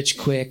like, get rich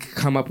quick,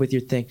 come up with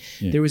your thing.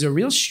 Yeah. There was a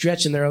real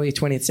stretch in the early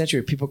 20th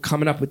century of people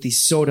coming up with these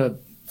soda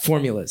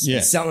formulas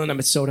and selling them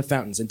at soda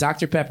fountains. And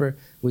Dr. Pepper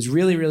was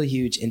really, really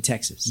huge in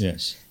Texas.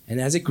 Yes.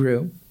 And as it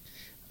grew,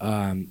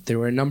 there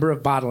were a number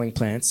of bottling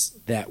plants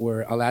that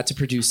were allowed to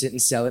produce it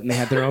and sell it, and they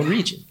had their own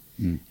region.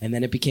 And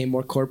then it became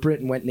more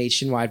corporate and went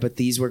nationwide, but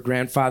these were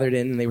grandfathered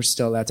in and they were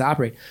still allowed to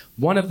operate.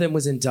 One of them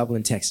was in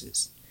Dublin,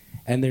 Texas.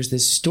 And there's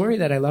this story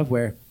that I love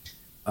where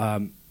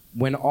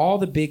when all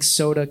the big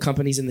soda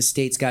companies in the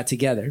States got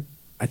together,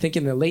 I think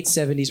in the late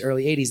 70s,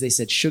 early 80s, they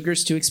said,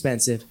 sugar's too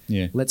expensive.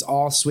 Yeah. Let's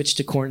all switch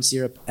to corn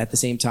syrup at the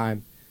same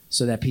time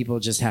so that people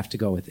just have to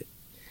go with it.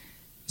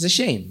 It's a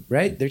shame,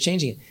 right? They're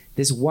changing it.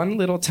 This one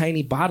little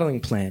tiny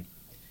bottling plant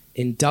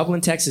in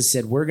Dublin, Texas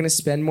said, we're going to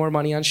spend more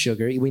money on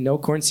sugar. We know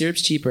corn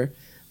syrup's cheaper,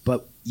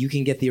 but you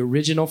can get the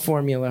original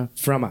formula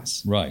from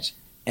us. Right.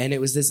 And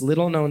it was this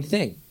little known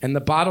thing. And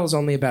the bottle's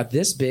only about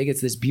this big.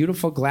 It's this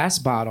beautiful glass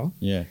bottle.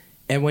 Yeah.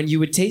 And when you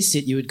would taste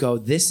it, you would go,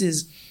 this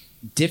is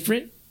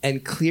different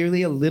and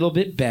clearly a little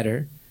bit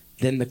better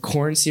than the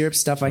corn syrup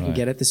stuff I can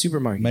get at the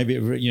supermarket. Maybe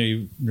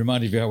it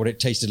reminded you of what it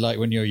tasted like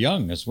when you were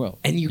young as well.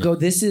 And you go,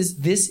 this is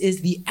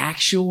the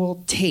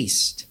actual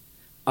taste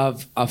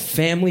of a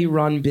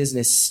family-run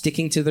business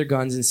sticking to their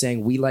guns and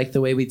saying, we like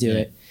the way we do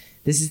it.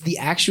 This is the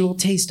actual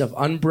taste of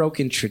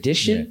unbroken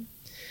tradition.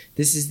 Yeah.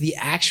 This is the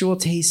actual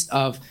taste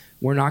of,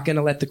 we're not going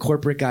to let the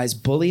corporate guys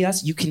bully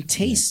us. You can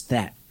taste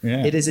that.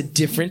 Yeah. It is a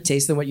different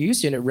taste than what you're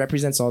used to, and it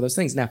represents all those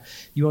things. Now,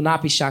 you will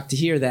not be shocked to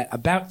hear that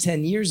about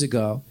 10 years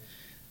ago,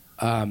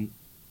 a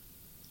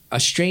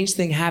strange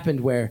thing happened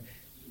where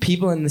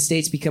people in the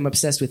States become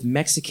obsessed with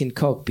Mexican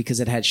Coke because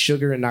it had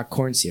sugar and not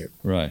corn syrup.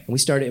 Right. And we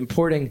started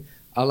importing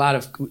a lot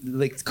of,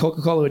 like,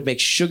 Coca-Cola would make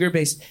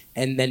sugar-based,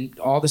 and then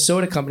all the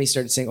soda companies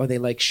started saying, oh, they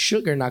like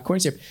sugar, not corn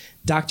syrup.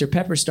 Dr.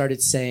 Pepper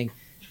started saying,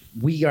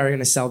 we are going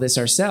to sell this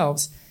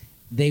ourselves.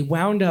 They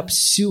wound up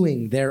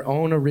suing their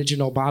own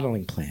original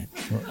bottling plant.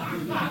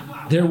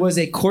 There was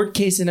a court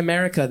case in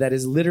America that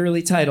is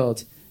literally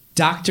titled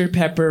Dr.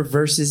 Pepper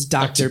versus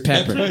Dr.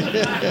 Pepper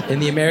in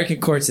the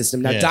American court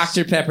system. Now, Yes.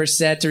 Dr. Pepper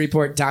said to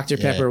report Dr.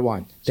 Pepper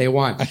won. They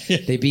won.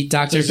 They beat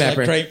Dr. It's like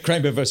Pepper.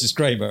 Kramer versus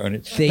Kramer, and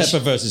it's They Pepper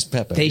versus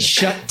Pepper. They yeah.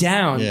 shut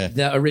down Yeah.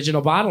 the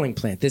original bottling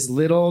plant, this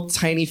little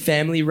tiny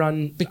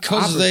family-run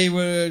because they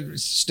were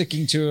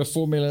sticking to a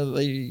formula that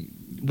they...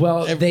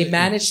 Well, they everything-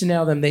 managed to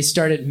nail them. They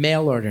started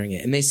mail ordering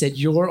it, and they said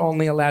you're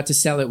only allowed to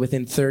sell it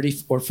within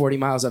 30 or 40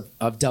 miles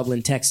of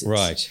Dublin, Texas.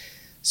 Right.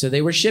 So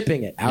they were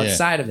shipping it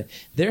outside of it.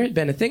 There had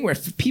been a thing where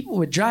people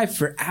would drive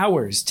for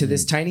hours to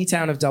this tiny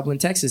town of Dublin,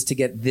 Texas to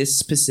get this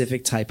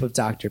specific type of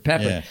Dr.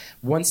 Pepper. Yeah.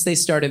 Once they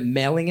started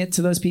mailing it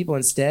to those people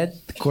instead,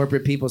 the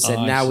corporate people said,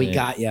 I now we see.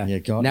 got you.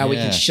 Yeah, now we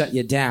yeah. can shut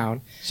you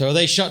down. So are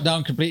they shut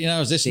down completely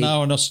now? Is this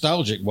now a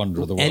nostalgic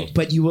wonder of the world?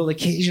 But you will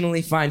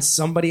occasionally find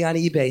somebody on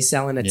eBay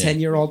selling a Yeah.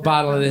 10-year-old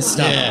bottle of this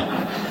stuff.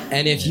 Yeah.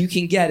 And if you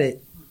can get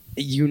it,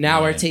 you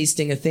now are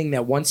tasting a thing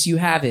that once you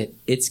have it,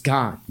 it's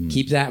gone.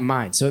 Keep that in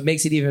mind. So it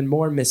makes it even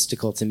more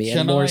mystical to me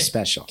and more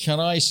special.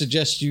 Can I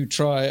suggest you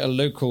try a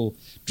local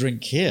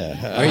drink here?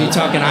 Are you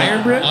talking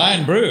Iron Brew?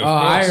 Iron Brew. of Oh,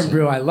 course. Iron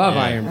Brew. I love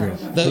Yeah. Iron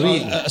Brew.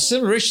 Believe me. A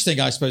similar-ish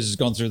thing, I suppose, has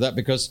gone through that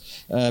because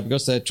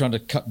they're trying to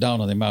cut down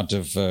on the amount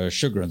of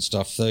sugar and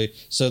stuff.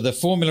 So the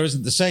formula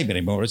isn't the same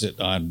anymore, is it?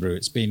 Iron Brew.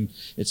 It's been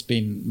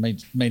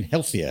made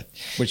healthier,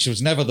 which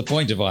was never the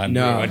point of Iron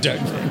Brew. I don't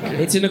think.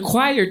 It's an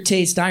acquired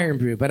taste, Iron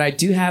Brew, but I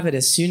do have it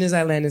as soon as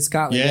I land in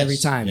Scotland Yes, every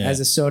time yeah. as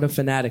a soda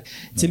fanatic.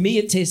 To me,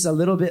 it tastes a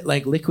little bit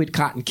like liquid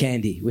cotton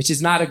candy, which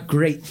is not a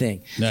great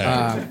thing.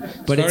 No.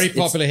 But Very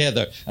popular here,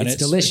 though. And it's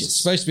delicious. It's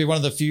supposed to be one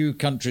of the few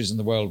countries in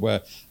the world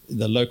where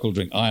the local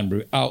drink, Iron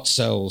Brew,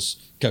 outsells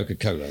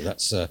Coca-Cola.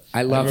 That's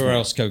I love everywhere that.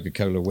 else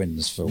Coca-Cola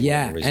wins for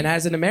Yeah, whatever reason. and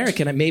as an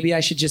American, maybe I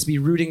should just be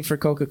rooting for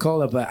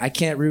Coca-Cola, but I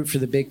can't root for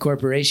the big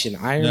corporation.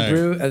 Iron No.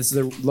 Brew, as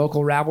the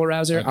local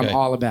rabble-rouser, I'm Okay.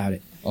 all about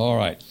it. All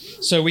right.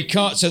 So we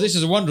can't. So this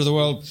is a wonder of the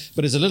world,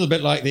 but it's a little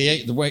bit like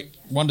the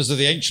wonders of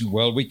the ancient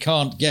world. We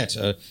can't get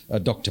a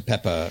Dr.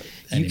 Pepper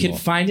anymore. You can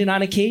find it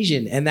on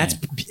occasion, and that's.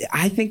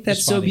 I think that's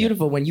Just so finding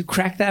beautiful. When you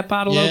crack that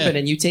bottle Yeah. open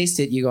and you taste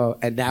it, you go,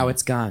 and now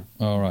it's gone.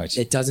 All right.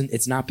 It doesn't.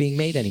 It's not being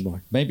made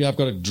anymore. Maybe I've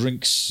got to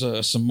drink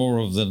some more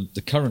of the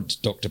current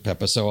Dr.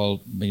 Pepper, so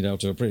I'll meet out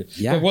to a pretty.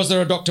 Yeah. But was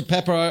there a Dr.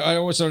 Pepper? I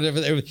always thought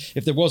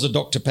if there was a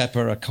Dr.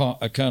 Pepper,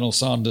 a Colonel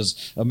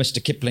Sanders, a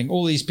Mr. Kipling,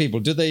 all these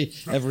people, did they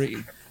ever?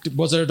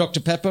 Was there a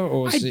Dr. Pepper?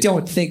 Or I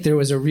don't think there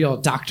was a real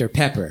Dr.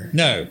 Pepper.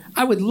 No.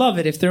 I would love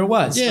it if there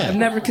was. Yeah. I've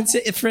never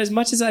considered, for as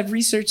much as I've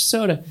researched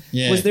soda,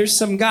 Yeah. was there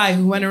some guy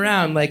who went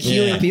around like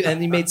healing Yeah. people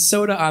and he made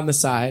soda on the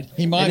side?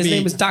 He might and his be-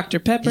 name was Dr.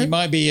 Pepper. He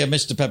might be a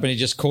Mr. Pepper, and he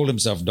just called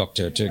himself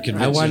Doctor to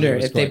convince. I wonder it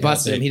was if they quite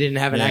busted him. healthy. He didn't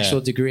have an Yeah.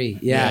 actual degree.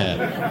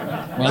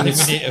 Yeah. Well, I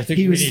think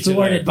He we was need to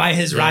thwarted know. by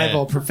his Yeah.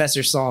 rival,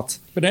 Professor Salt.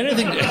 But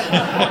anything.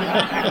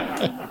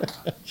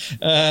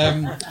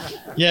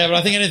 Yeah, but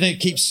I think anything that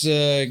keeps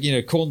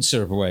corn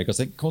syrup away, because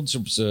I think corn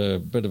syrup's a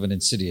bit of an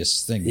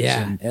insidious thing.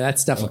 Yeah, And- that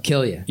stuff will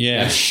kill you.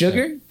 Yeah.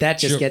 Sugar, that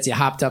just Sure. gets you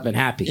hopped up and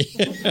happy.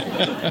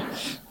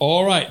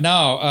 All right,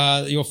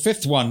 now your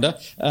fifth wonder,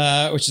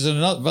 which is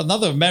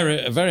another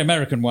very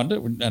American wonder,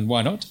 and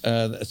why not?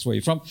 That's where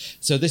you're from.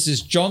 So this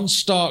is John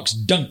Stark's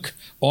dunk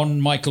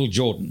on Michael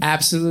Jordan.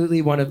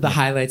 Absolutely one of the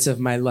highlights of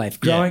my life.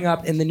 Growing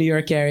up in the New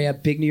York area,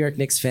 big New York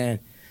Knicks fan.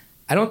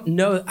 I don't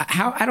know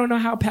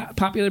how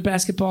popular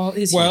basketball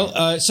is. here.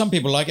 Well, some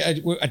people like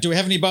it. Do we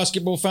have any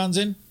basketball fans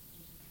in?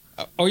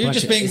 Or you're Bunch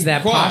just of- being is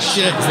that quiet? posh?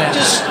 You know, Is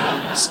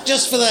that-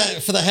 just for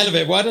the hell of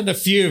it. Why don't a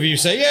few of you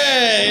say,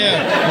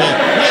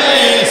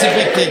 yeah, it's a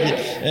big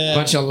thing.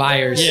 bunch of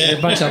liars. Yeah. They're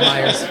a bunch of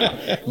liars.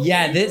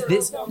 Yeah,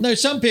 this. No,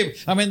 some people.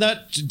 I mean,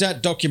 that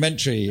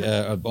documentary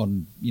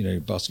on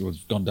basketball has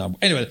gone down.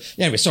 Anyway,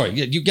 sorry.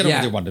 You get on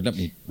with your wonder. Let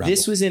me ramble.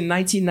 This was in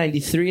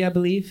 1993, I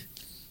believe.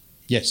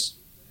 Yes.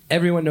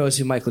 Everyone knows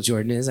who Michael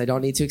Jordan is. I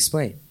don't need to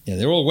explain. Yeah,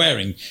 they're all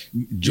wearing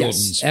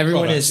Jordan's. Yes,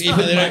 everyone products. is.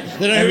 Even they don't know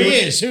who Everyone- he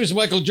is. Who's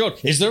Michael Jordan?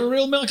 Is there a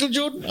real Michael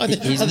Jordan? I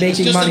think He's it's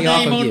making just a money off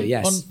name of on, you,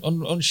 yes.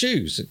 on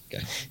shoes.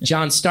 Okay.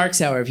 John Starks,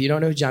 however, if you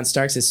don't know who John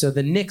Starks is, so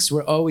the Knicks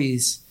were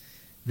always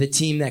the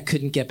team that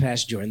couldn't get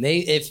past Jordan.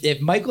 If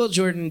Michael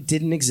Jordan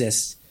didn't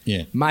exist,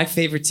 Yeah. my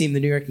favorite team,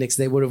 the New York Knicks,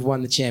 they would have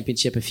won the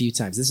championship a few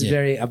times. This is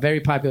Yeah. a very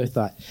popular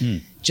thought.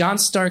 John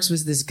Starks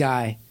was this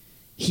guy.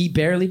 He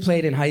barely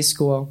played in high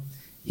school.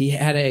 He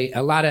had a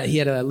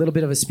little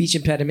bit of a speech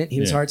impediment. He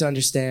was Yeah. hard to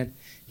understand.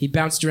 He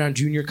bounced around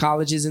junior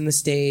colleges in the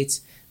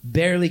States.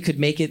 Barely could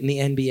make it in the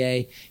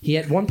NBA. He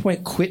at one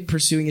point quit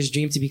pursuing his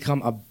dream to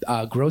become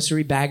a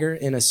grocery bagger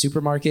in a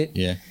supermarket.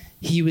 Yeah.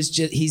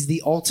 He's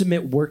the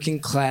ultimate working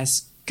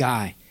class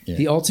guy. Yeah.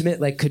 The ultimate,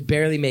 could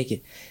barely make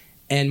it.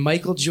 And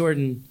Michael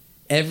Jordan,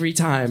 every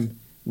time,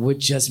 would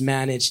just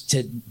manage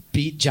to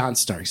beat John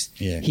Starks.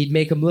 Yeah. He'd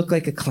make him look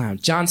like a clown.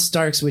 John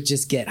Starks would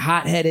just get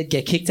hot-headed,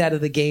 get kicked out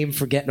of the game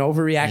for getting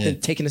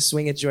overreacted, taking a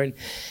swing at Jordan.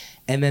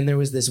 And then there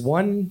was this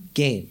one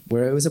game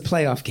where it was a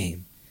playoff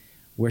game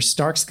where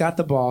Starks got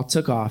the ball,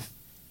 took off,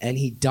 and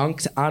he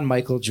dunked on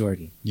Michael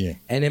Jordan. Yeah.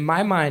 And in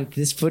my mind,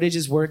 this footage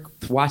is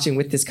worth watching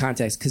with this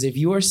context, because if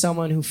you are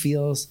someone who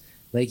feels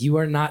like you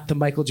are not the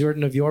Michael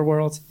Jordan of your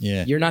world,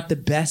 you're not the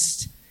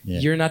best,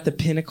 you're not the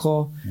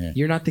pinnacle,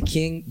 you're not the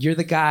king, you're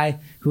the guy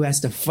who has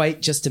to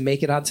fight just to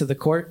make it onto the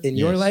court in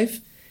your life,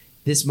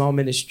 this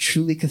moment is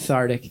truly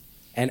cathartic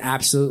and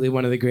absolutely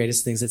one of the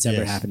greatest things that's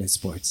ever happened in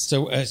sports.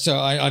 So I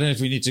don't know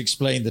if we need to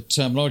explain the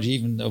terminology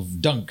even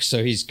of dunk.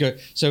 So he's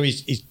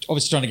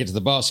obviously trying to get to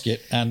the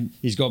basket, and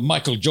he's got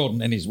Michael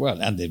Jordan in his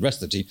and the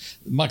rest of the team,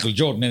 Michael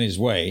Jordan in his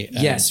way.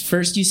 Yes,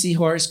 first you see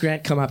Horace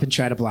Grant come up and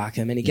try to block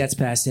him, and he gets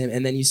past him,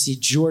 and then you see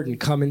Jordan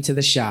come into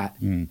the shot,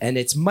 and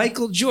it's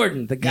Michael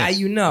Jordan, the guy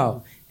you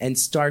know, and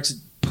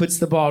Starks puts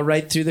the ball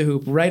right through the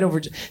hoop, right over.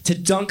 To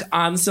dunk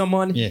on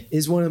someone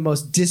is one of the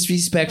most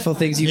disrespectful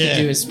things you can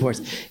do in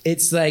sports.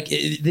 It's like,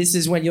 this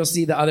is when you'll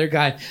see the other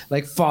guy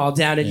like fall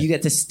down, and you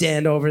get to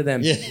stand over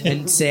them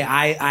and say,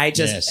 I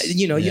just,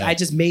 I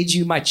just made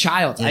you my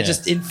child. I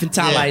just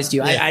infantilized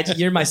you.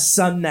 You're my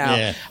son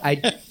now. I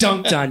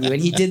dunked on you.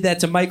 And he did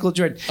that to Michael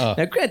Jordan.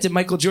 Now, granted,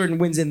 Michael Jordan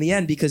wins in the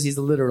end because he's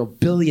a literal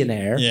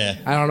billionaire.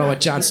 I don't know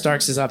what John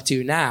Starks is up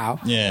to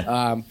now.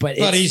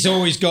 But he's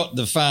always got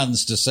the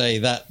fans to say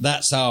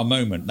that's our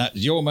moment. That's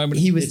your moment.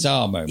 It's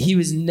our moment. He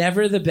was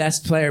never the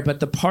best player,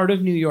 but the part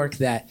of New York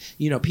that,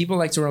 people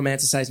like to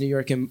romanticize New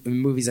York in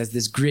movies as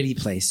this gritty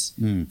place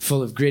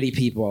full of gritty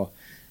people.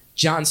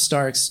 John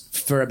Starks,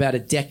 for about a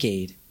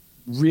decade,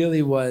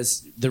 really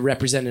was the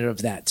representative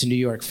of that to New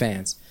York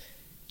fans.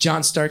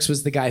 John Starks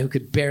was the guy who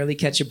could barely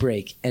catch a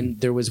break,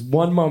 and there was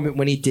one moment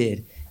when he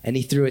did, and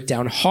he threw it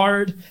down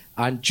hard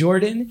on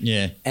Jordan.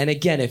 And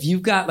again, if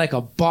you've got like a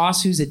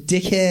boss who's a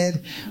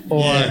dickhead,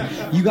 or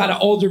you got an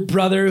older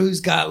brother who's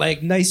got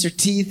like nicer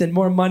teeth and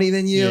more money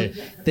than you,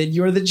 then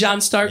you're the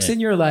John Starks in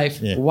your life.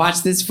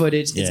 Watch this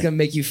footage. It's going to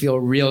make you feel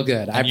real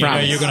good. I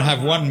promise. You're going to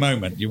have one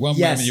moment.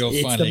 Moment you'll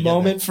it's finally the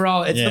moment for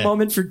all. It's the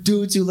moment for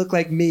dudes who look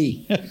like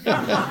me.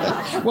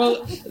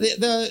 Well,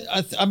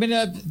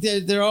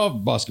 there are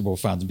basketball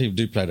fans, and people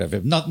do play it over.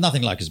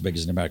 Nothing like as big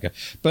as in America.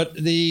 But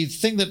the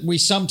thing that we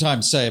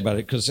sometimes say about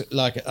it, because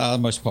like our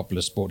most popular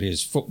sport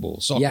is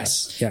football, soccer.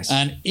 Yes.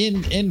 And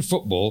in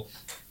football,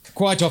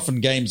 quite often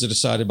games are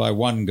decided by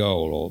one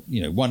goal, or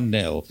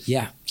 1-0,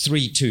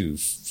 3-2,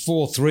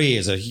 4-3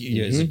 is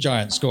a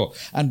giant score.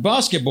 And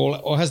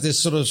basketball has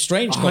this sort of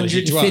strange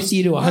quality to us.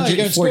 150 to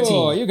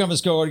 114. You come and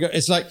score.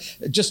 It's like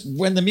just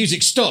when the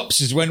music stops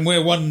is when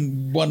we're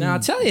one. Now I'll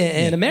tell you,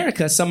 in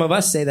America, some of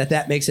us say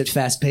that makes it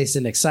fast-paced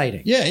and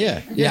exciting.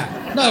 Yeah.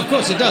 No, of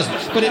course it does.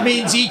 But it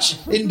means each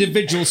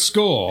individual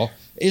score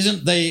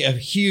isn't they a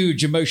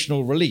huge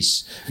emotional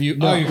release?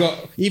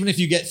 Even if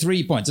you get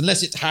 3 points,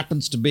 unless it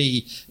happens to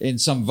be in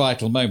some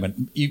vital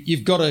moment,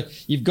 you've got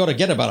to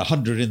get about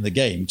 100 in the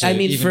game.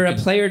 For a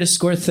player to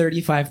score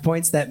 35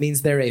 points, that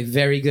means they're a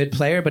very good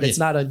player, but it's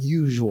not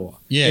unusual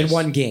in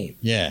one game.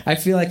 I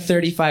feel like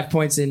 35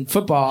 points in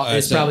football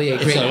is probably a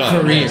great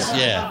career.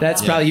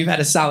 That's probably, you've had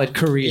a solid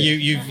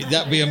career.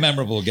 That'd be a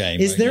memorable game.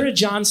 Is there a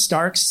John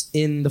Starks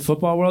in the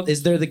football world?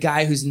 Is there the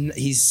guy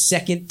he's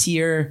second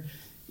tier?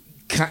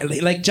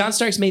 Like John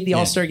Starks made the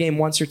All-Star game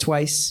once or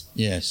twice.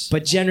 Yes.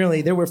 But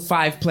generally, there were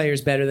 5 players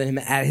better than him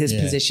at his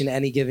position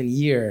any given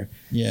year.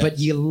 But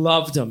you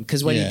loved him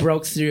because when he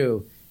broke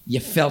through, you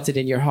felt it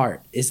in your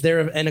heart. Is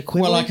there an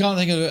equivalent? Well, I can't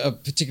think of a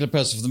particular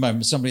person for the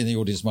moment. Somebody in the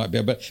audience might be,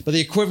 but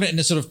the equivalent in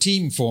a sort of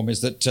team form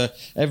is that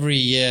every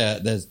year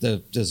there's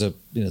a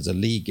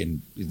league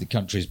in the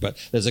countries, but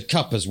there's a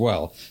cup as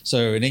well.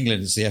 So in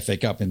England, it's the FA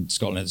Cup. In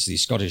Scotland, it's the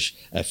Scottish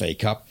FA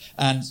Cup.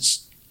 And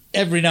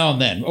every now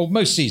and then, or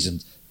most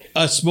seasons,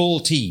 a small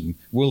team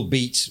will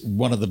beat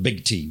one of the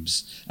big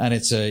teams, and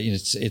it's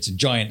a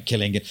giant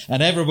killing,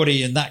 and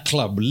everybody in that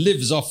club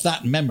lives off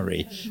that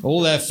memory,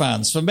 all their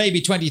fans, for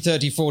maybe 20,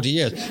 30, 40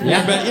 years.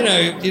 But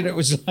it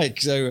was like,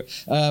 so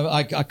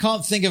I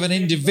can't think of an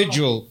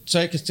individual.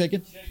 Take it.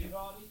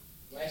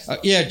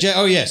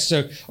 Yes. So,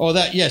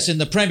 in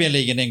the Premier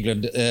League in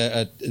England,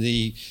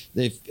 they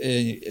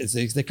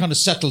kind of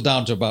settled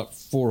down to about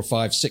 4 or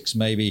 5, 6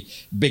 maybe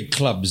big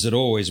clubs that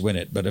always win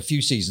it. But a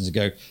few seasons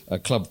ago, a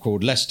club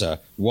called Leicester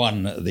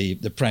won the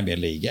Premier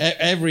League.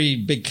 Every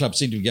big club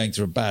seemed to be going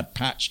through a bad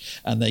patch,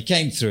 and they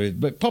came through.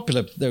 But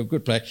popular, they were a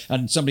good player.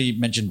 And somebody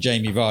mentioned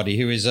Jamie Vardy,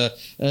 who is I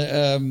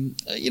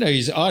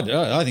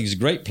think he's a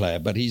great player,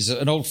 but he's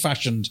an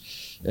old-fashioned.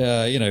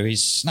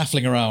 He's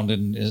snaffling around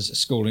and is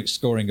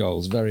scoring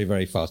goals very,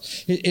 very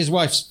fast. His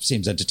wife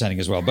seems entertaining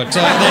as well. But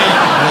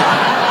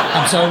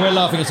I'm sorry, we're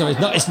laughing at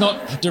something. It's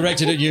not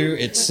directed at you.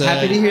 It's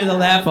happy to hear the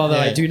laugh, although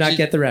I do not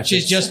get the reference.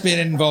 She's just been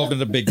involved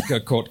in a big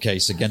court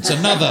case against a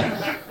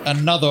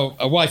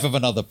wife of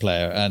another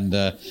player, and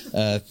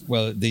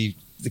the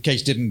the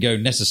case didn't go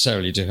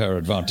necessarily to her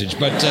advantage,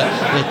 but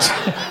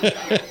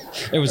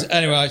it was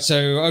anyway.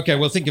 So okay,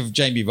 well, think of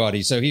Jamie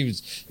Vardy. So he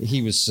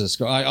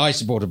was. I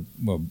support a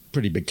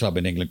pretty big club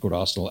in England called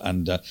Arsenal,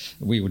 and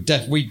we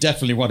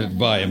definitely wanted to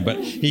buy him, but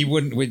he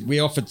wouldn't. We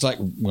offered like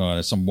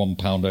some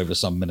 £1 over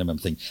some minimum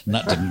thing, and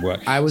that didn't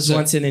work. I was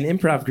once in an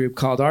improv group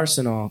called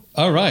Arsenal.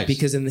 Oh, right.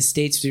 Because in the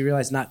States we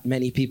realized not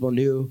many people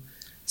knew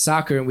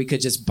soccer, and we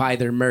could just buy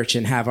their merch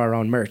and have our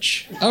own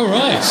merch. Oh,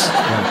 right.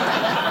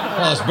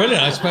 Well, that's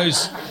brilliant. I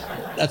suppose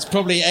that's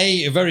probably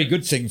a very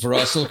good thing for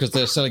Arsenal because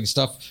they're selling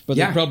stuff, but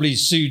they probably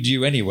sued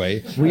you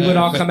anyway. We would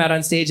all come out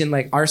on stage in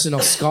like Arsenal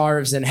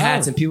scarves and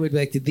hats, and people would be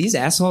like, did these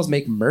assholes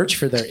make merch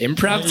for their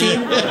improv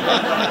team?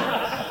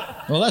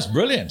 Well, that's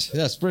brilliant.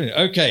 That's brilliant.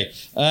 Okay.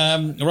 All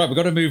right, we've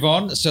got to move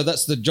on. So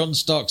that's the John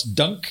Starks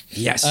dunk.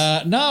 Yes.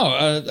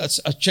 Now, that's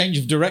a change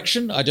of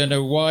direction. I don't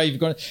know why you've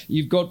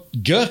got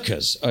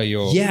Gurkhas.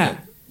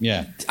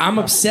 Yeah. I'm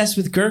obsessed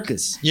with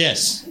Gurkhas.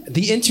 Yes.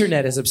 The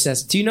internet is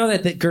obsessed. Do you know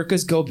that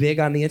Gurkhas go big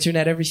on the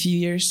internet every few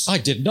years? I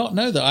did not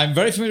know that. I'm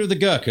very familiar with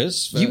the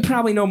Gurkhas. You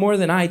probably know more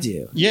than I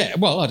do. Yeah,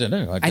 well, I don't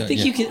know. I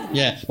think you can...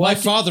 Yeah, my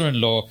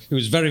father-in-law, who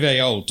was very, very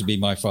old to be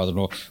my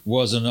father-in-law,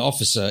 was an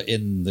officer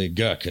in the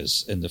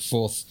Gurkhas, in the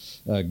 4th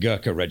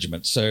Gurkha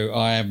Regiment. So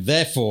I am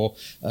therefore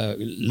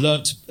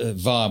learnt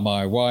via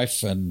my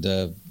wife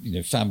and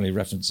family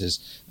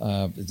references.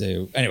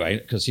 Anyway,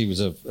 because he was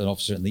an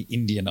officer in the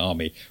Indian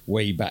Army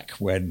way back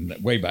when,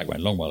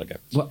 long while ago.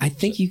 Well, I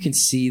think you can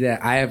see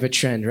that I have a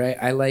trend, right?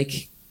 I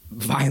like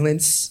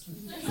violence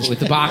with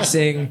the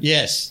boxing.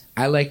 Yes.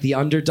 I like the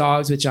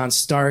underdogs with John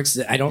Starks.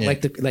 I don't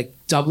like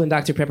Dublin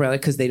Dr. Pepper. I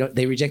like because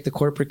they reject the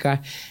corporate guy.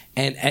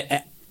 And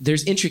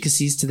there's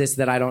intricacies to this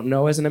that I don't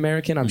know as an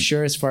American, I'm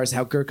sure, as far as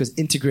how Gurkhas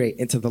integrate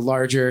into the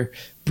larger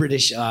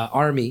British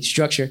army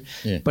structure.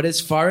 Yeah. But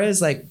as far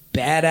as like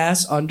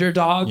badass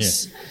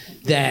underdogs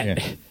that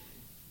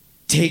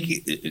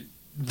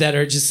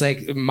are just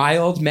like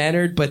mild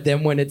mannered, but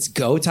then when it's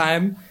go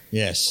time,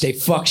 they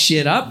fuck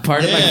shit up.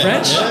 Pardon my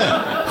French.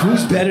 Yeah.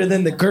 Who's better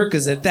than the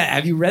Gurkhas at that?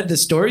 Have you read the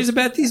stories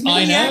about these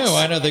maniacs?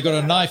 I know. They've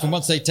got a knife, and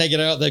once they take it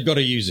out, they've got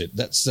to use it.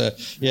 That's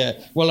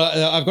Well,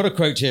 I've got a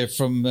quote here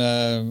from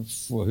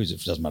who's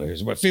it? Doesn't matter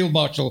who's it. Field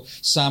Marshal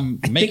Sam.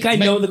 I think I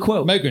know the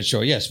quote.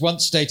 Mogenshaw, yes,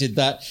 once stated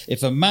that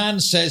if a man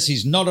says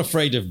he's not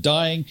afraid of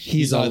dying,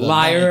 he's a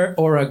liar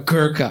or a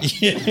Gurkha.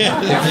 If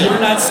you're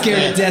not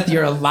scared of death,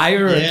 you're a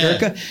liar or a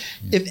Gurkha.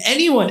 If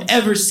anyone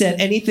ever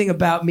said anything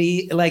about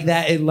me like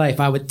that in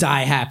life, I would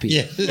die happy.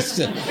 Yes.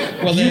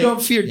 Well, you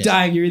don't fear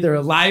dying. You're either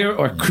a liar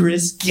or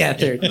Chris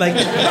Gethard. Like,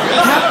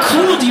 how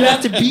cool do you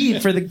have to be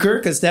for the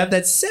Gurkhas to have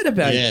that said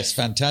about you? Yes,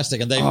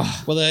 fantastic. And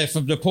they're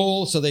from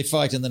Nepal, so they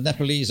fight in the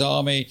Nepalese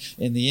army,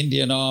 in the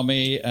Indian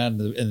army,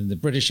 and in the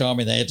British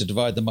army. They had to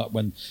divide them up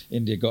when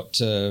India got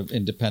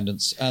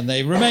independence, and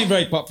they remain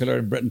very popular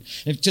in Britain.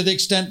 To the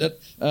extent that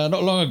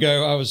not long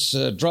ago I was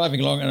driving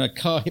along and a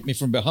car hit me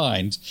from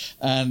behind,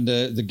 and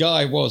the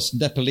guy was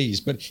Nepalese,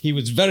 but he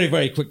was very,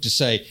 very quick to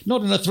say,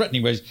 not in a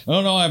threatening way,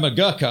 "Oh no, I'm a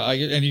Gurkha,"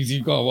 and you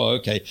think, "Oh well,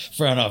 okay,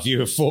 fair enough. You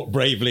have fought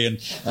bravely, and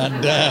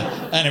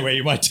anyway,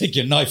 you might take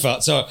your knife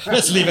out. So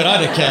let's leave it.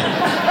 I don't care.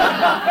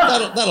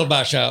 That'll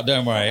bash out.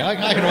 Don't worry. I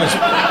can always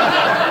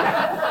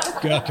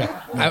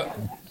Gurkha."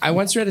 I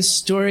once read a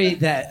story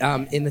that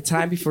in the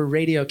time before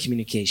radio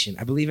communication,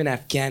 I believe in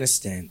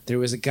Afghanistan, there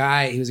was a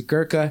guy. He was a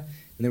Gurkha,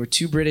 and there were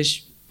 2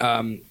 British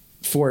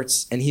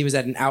forts, and he was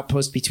at an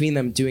outpost between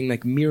them doing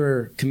like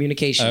mirror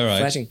communication,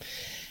 flashing.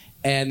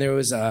 And there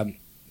was a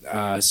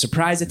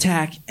surprise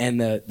attack, and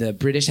the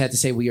British had to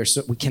say we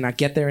cannot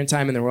get there in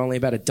time, and there were only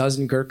about a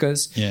dozen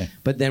Gurkhas. Yeah.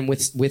 But then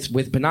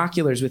with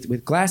binoculars,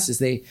 with glasses,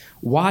 they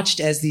watched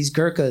as these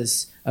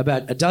Gurkhas,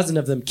 about a dozen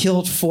of them,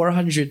 killed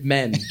 400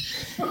 men,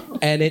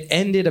 and it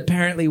ended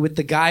apparently with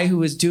the guy who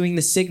was doing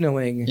the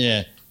signaling,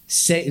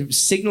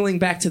 signaling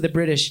back to the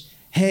British,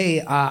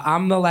 "Hey,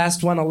 I'm the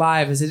last one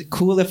alive. Is it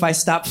cool if I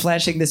stop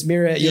flashing this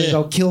mirror at you and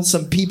go kill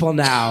some people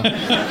now?"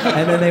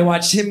 And then they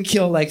watched him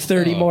kill like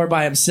 30 more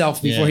by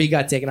himself before he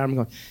got taken out. I'm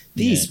going,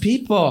 these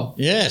people.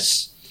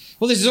 Yes.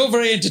 Well, this is all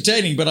very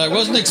entertaining, but I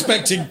wasn't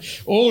expecting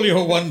all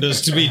your wonders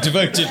to be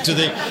devoted to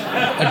the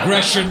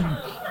aggression,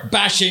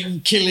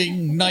 bashing,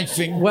 killing,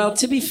 knifing. Well,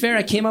 to be fair,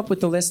 I came up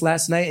with the list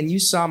last night, and you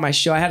saw my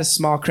show. I had a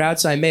small crowd,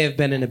 so I may have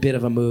been in a bit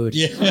of a mood.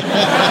 Yeah. I think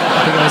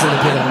I was in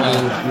a bit of a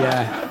mood,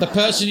 yeah. The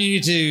person you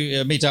need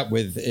to meet up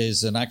with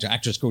is an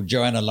actress called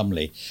Joanna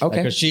Lumley. Okay.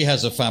 Because she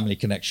has a family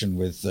connection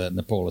with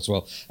Nepal as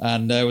well.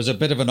 And there was a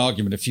bit of an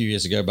argument a few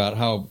years ago about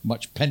how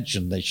much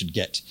pension they should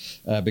get.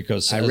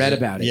 Because I read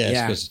about it,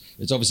 yes, because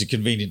it's obviously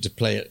convenient to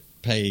pay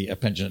a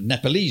pension at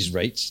Nepalese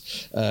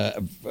rates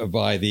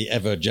by the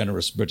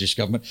ever-generous British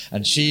government.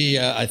 And she,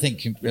 I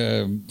think,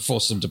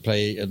 forced them to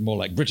pay at more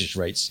like British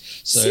rates.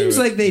 So, seems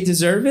like they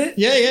deserve it.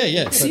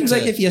 Yeah. Seems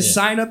like if you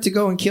sign up to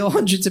go and kill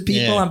hundreds of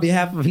people on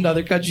behalf of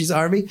another country's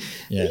army,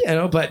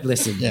 but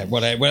listen. Yeah,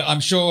 well,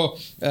 I'm sure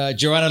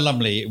Joanna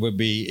Lumley would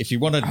be, if you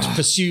wanted to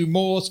pursue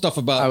more stuff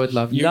about... I would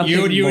love you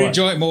would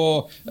enjoy it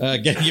more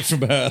getting it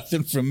from her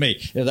than from me.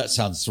 Yeah, that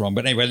sounds wrong.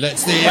 But anyway,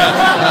 let's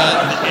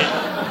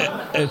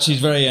She's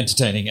very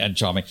entertaining and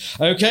charming.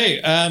 Okay,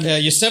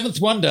 your seventh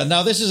wonder.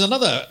 Now, this is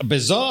another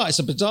bizarre. It's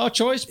a bizarre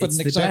choice, but It's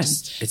an the exciting.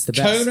 best. It's the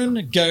best.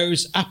 Conan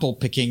goes apple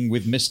picking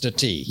with Mr.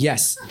 T.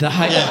 Yes, the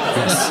height.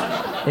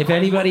 Yes. If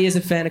anybody is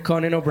a fan of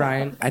Conan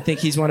O'Brien, I think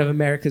he's one of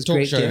America's Talk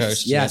great show gifts.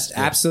 host, Yes, yes.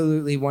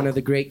 absolutely one of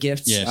the great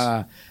gifts.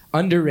 Yes.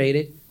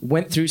 Underrated.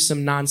 Went through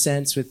some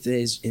nonsense with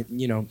his,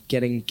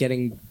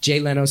 getting Jay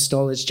Leno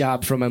stole his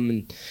job from him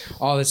and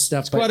all this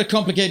stuff. Quite a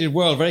complicated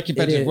world, very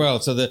competitive is.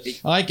 world. So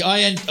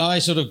I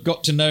sort of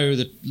got to know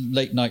the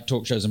late night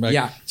talk shows in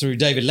America through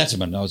David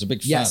Letterman. I was a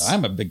big fan. Yes.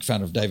 I'm a big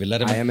fan of David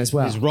Letterman. I am as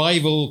well. His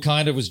rival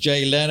kind of was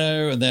Jay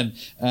Leno, and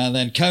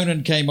then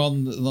Conan came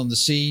on the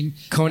scene.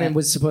 Conan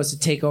was supposed to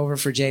take over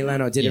for Jay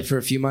Leno, did it for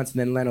a few months, and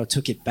then Leno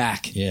took it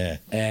back. Yeah,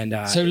 and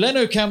so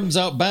Leno comes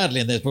out badly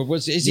in this. But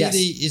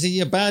is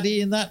he a baddie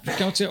in that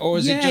culture, or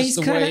is it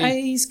just the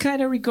way? He's kind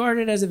of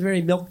regarded as a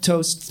very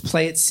milquetoast,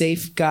 play it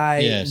safe guy.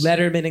 Yes.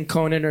 Letterman and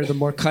Conan are the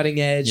more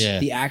cutting edge, Yeah.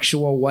 the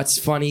actual what's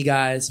funny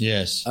guys.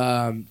 Yes.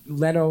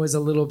 Leno is a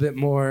little bit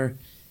more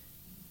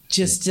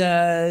just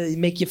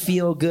make you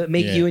feel good,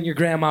 make you and your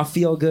grandma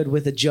feel good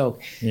with a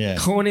joke. Yeah.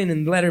 Conan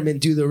and Letterman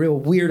do the real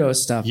weirdo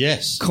stuff.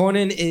 Yes.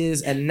 Conan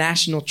is a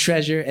national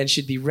treasure and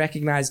should be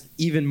recognized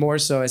even more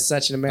so as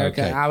such in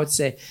America. Okay. I would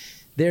say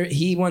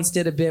he once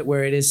did a bit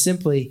where it is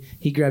simply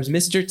he grabs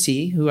Mr.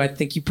 T, who I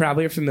think you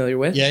probably are familiar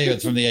with. Yeah,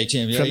 from the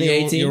A-Team. From the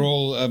A-Team. You're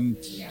all,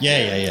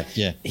 yeah.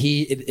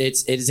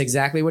 It is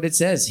exactly what it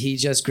says. He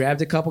just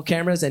grabbed a couple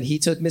cameras and he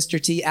took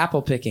Mr. T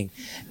apple picking.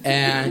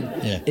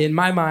 And in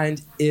my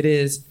mind, it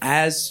is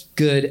as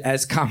good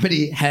as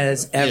comedy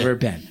has ever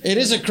been. It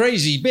is a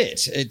crazy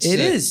bit. It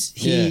is.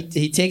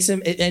 He takes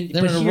him and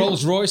they're in a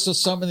Rolls Royce or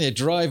something. They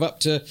drive up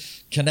to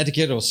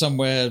Connecticut or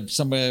somewhere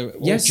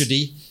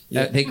orchardy.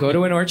 They go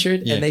to an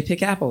orchard and they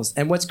pick apples.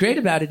 And what's great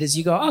about it is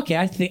you go, okay,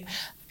 I think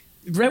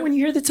right when you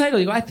hear the title,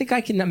 you go, I think I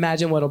can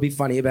imagine what'll be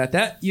funny about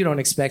that. You don't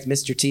expect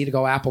Mr. T to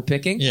go apple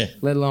picking,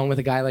 let alone with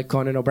a guy like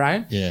Conan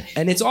O'Brien. Yeah.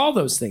 And it's all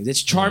those things.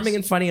 It's charming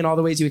and funny in all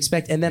the ways you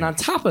expect. And then on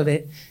top of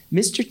it,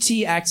 Mr.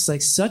 T acts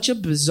like such a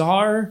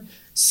bizarre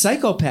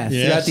psychopath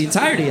throughout the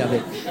entirety of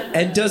it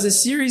and does a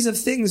series of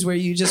things where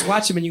you just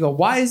watch him and you go,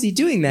 why is he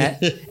doing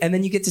that? And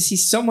then you get to see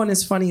someone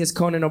as funny as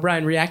Conan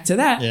O'Brien react to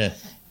that. Yeah.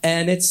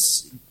 And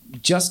it's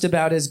just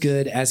about as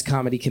good as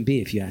comedy can be,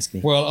 if you ask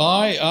me. Well,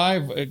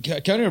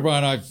 Conan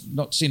O'Brien I've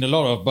not seen a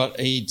lot of, but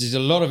he did a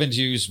lot of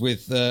interviews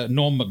with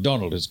Norm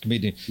Macdonald, who's a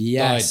comedian,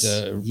 died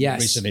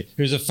recently,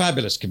 who's a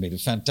fabulous comedian,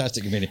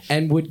 fantastic comedian.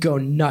 And would go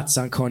nuts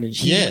on Conan.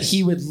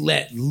 He would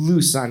let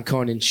loose on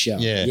Conan's show.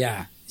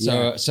 Yeah.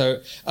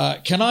 So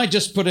can I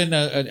just put in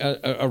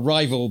a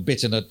rival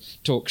bit in a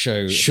talk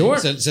show? Sure.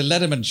 It's a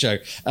Letterman show.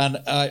 And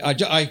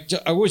I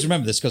always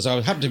remember this because I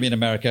happened to be in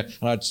America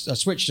and I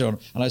switched it on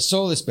and I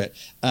saw this bit.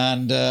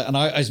 And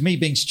it's me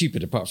being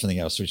stupid apart from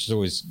anything else, which is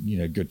always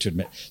good to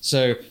admit.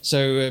 So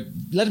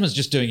Letterman's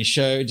just doing a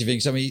show,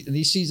 interviewing somebody, and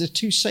he sees there's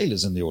two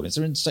sailors in the audience.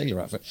 They're in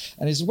sailor outfit.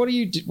 And he says, what are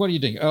you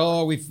doing?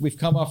 Oh, we've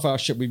come off our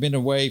ship. We've been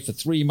away for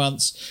 3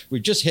 months.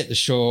 We've just hit the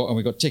shore and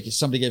we've got tickets.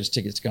 Somebody gave us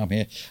tickets to come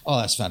here. Oh,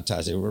 that's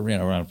fantastic.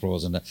 Round of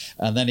applause, and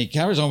then he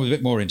carries on with a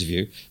bit more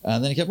interview,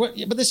 and then he goes,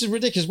 but this is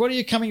ridiculous. What are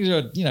you coming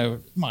to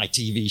my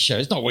TV show?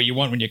 It's not what you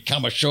want when you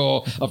come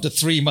ashore after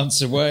 3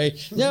 months away.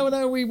 Yeah, well,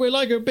 no, we're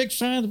like a big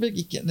fan. And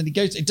then he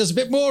goes, he does a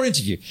bit more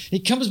interview. He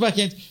comes back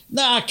in,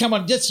 come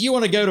on, you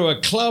want to go to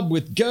a club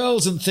with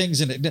girls and things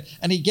in it,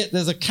 and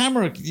there's a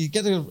camera, you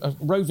get a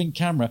roving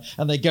camera,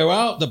 and they go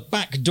out the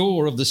back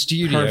door of the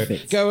studio,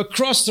 go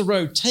across the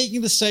road, taking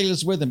the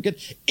sailors with them,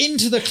 get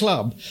into the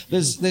club.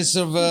 There's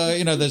sort of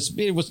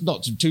it was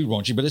not too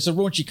raunchy, but it's a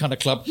raunchy kind of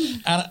club.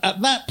 And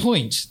at that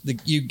point,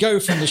 you go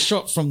from the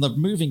shot from the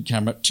moving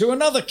camera to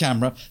another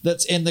camera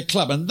that's in the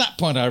club. And at that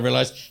point, I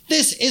realized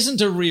this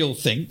isn't a real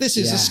thing. This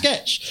is a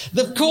sketch.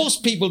 Of course,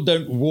 people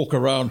don't walk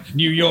around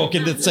New York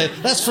and say,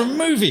 that's from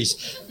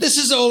movies. This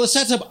is all a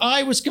setup.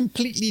 I was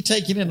completely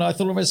taken in. I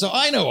thought to myself,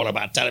 I know all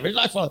about television.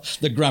 I follow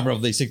the grammar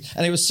of these things.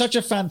 And it was such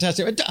a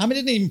fantastic... it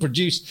didn't even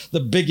produce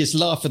the biggest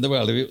laugh in the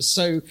world. It was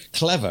so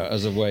clever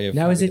as a way of...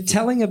 Now, is it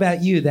telling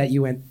about you that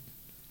you went...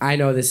 I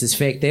know this is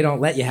fake. They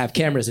don't let you have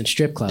cameras in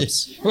strip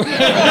clubs.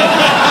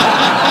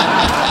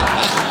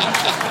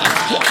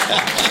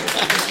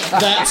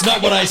 That's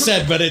not what I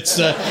said, but it's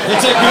a good.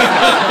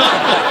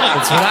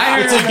 That's what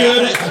I heard.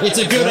 It's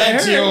a good end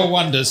to your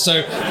wonders.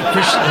 So,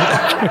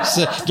 Chris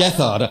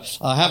Gethard,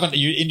 I haven't.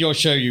 In your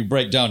show, you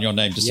break down your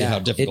name to see how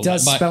difficult. It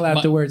does spell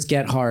out the words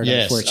 "get hard."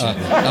 Yes,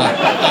 unfortunately.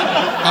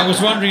 I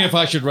was wondering if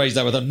I should raise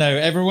that with them. No,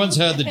 everyone's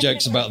heard the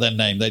jokes about their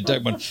name. They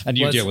don't want, and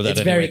you deal with that. It's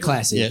anyway. very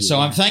classic. Yeah. So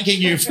I'm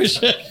thanking you for.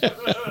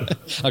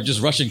 I'm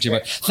just rushing too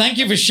much. Thank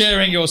you for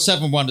sharing your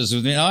 7 wonders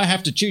with me. I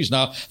have to choose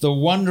now the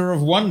wonder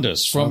of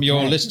wonders from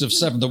your list of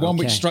 7. The one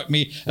which struck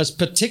me as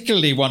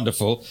particularly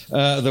wonderful,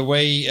 the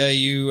way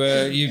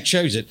you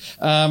chose it.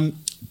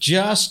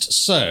 Just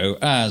so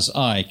as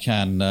I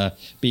can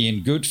be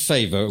in good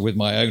favour with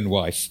my own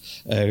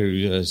wife,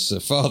 whose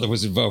father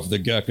was involved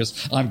with the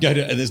Gurkhas, I'm going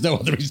to, and there's no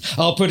other reason,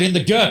 I'll put in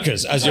the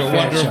Gurkhas as your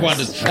wonder of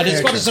wonders. And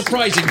it's quite a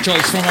surprising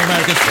choice from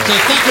Americans. So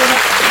thank you very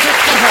much.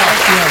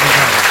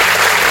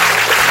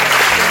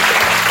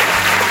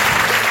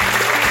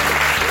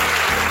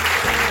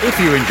 If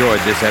you enjoyed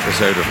this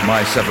episode of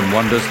My 7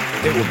 Wonders,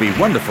 it would be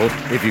wonderful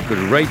if you could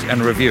rate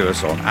and review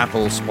us on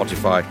Apple,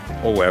 Spotify,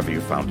 or wherever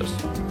you found us.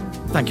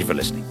 Thank you for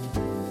listening.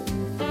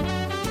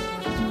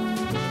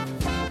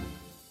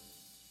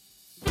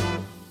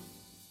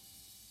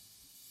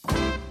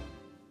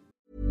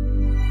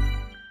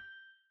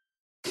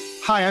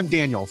 Hi, I'm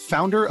Daniel,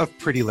 founder of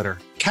Pretty Litter.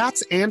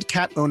 Cats and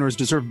cat owners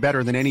deserve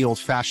better than any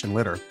old-fashioned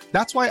litter.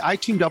 That's why I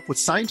teamed up with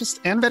scientists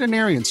and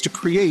veterinarians to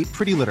create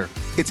Pretty Litter.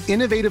 Its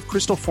innovative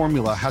crystal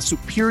formula has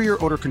superior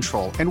odor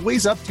control and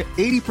weighs up to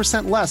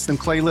 80% less than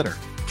clay litter.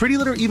 Pretty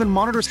Litter even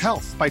monitors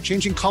health by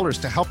changing colors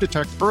to help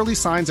detect early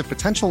signs of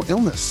potential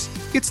illness.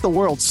 It's the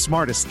world's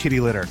smartest kitty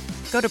litter.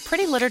 Go to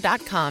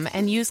prettylitter.com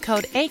and use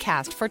code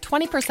ACAST for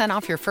 20%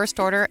 off your first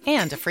order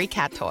and a free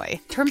cat toy.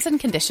 Terms and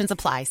conditions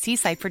apply. See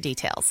site for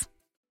details.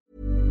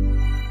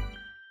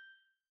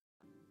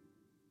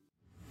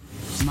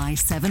 My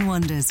 7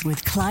 Wonders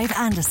with Clive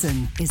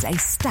Anderson is a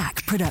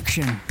Stack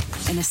production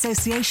in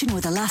association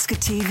with Alaska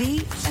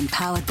TV and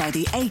powered by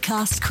the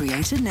Acast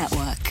Creator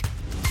Network.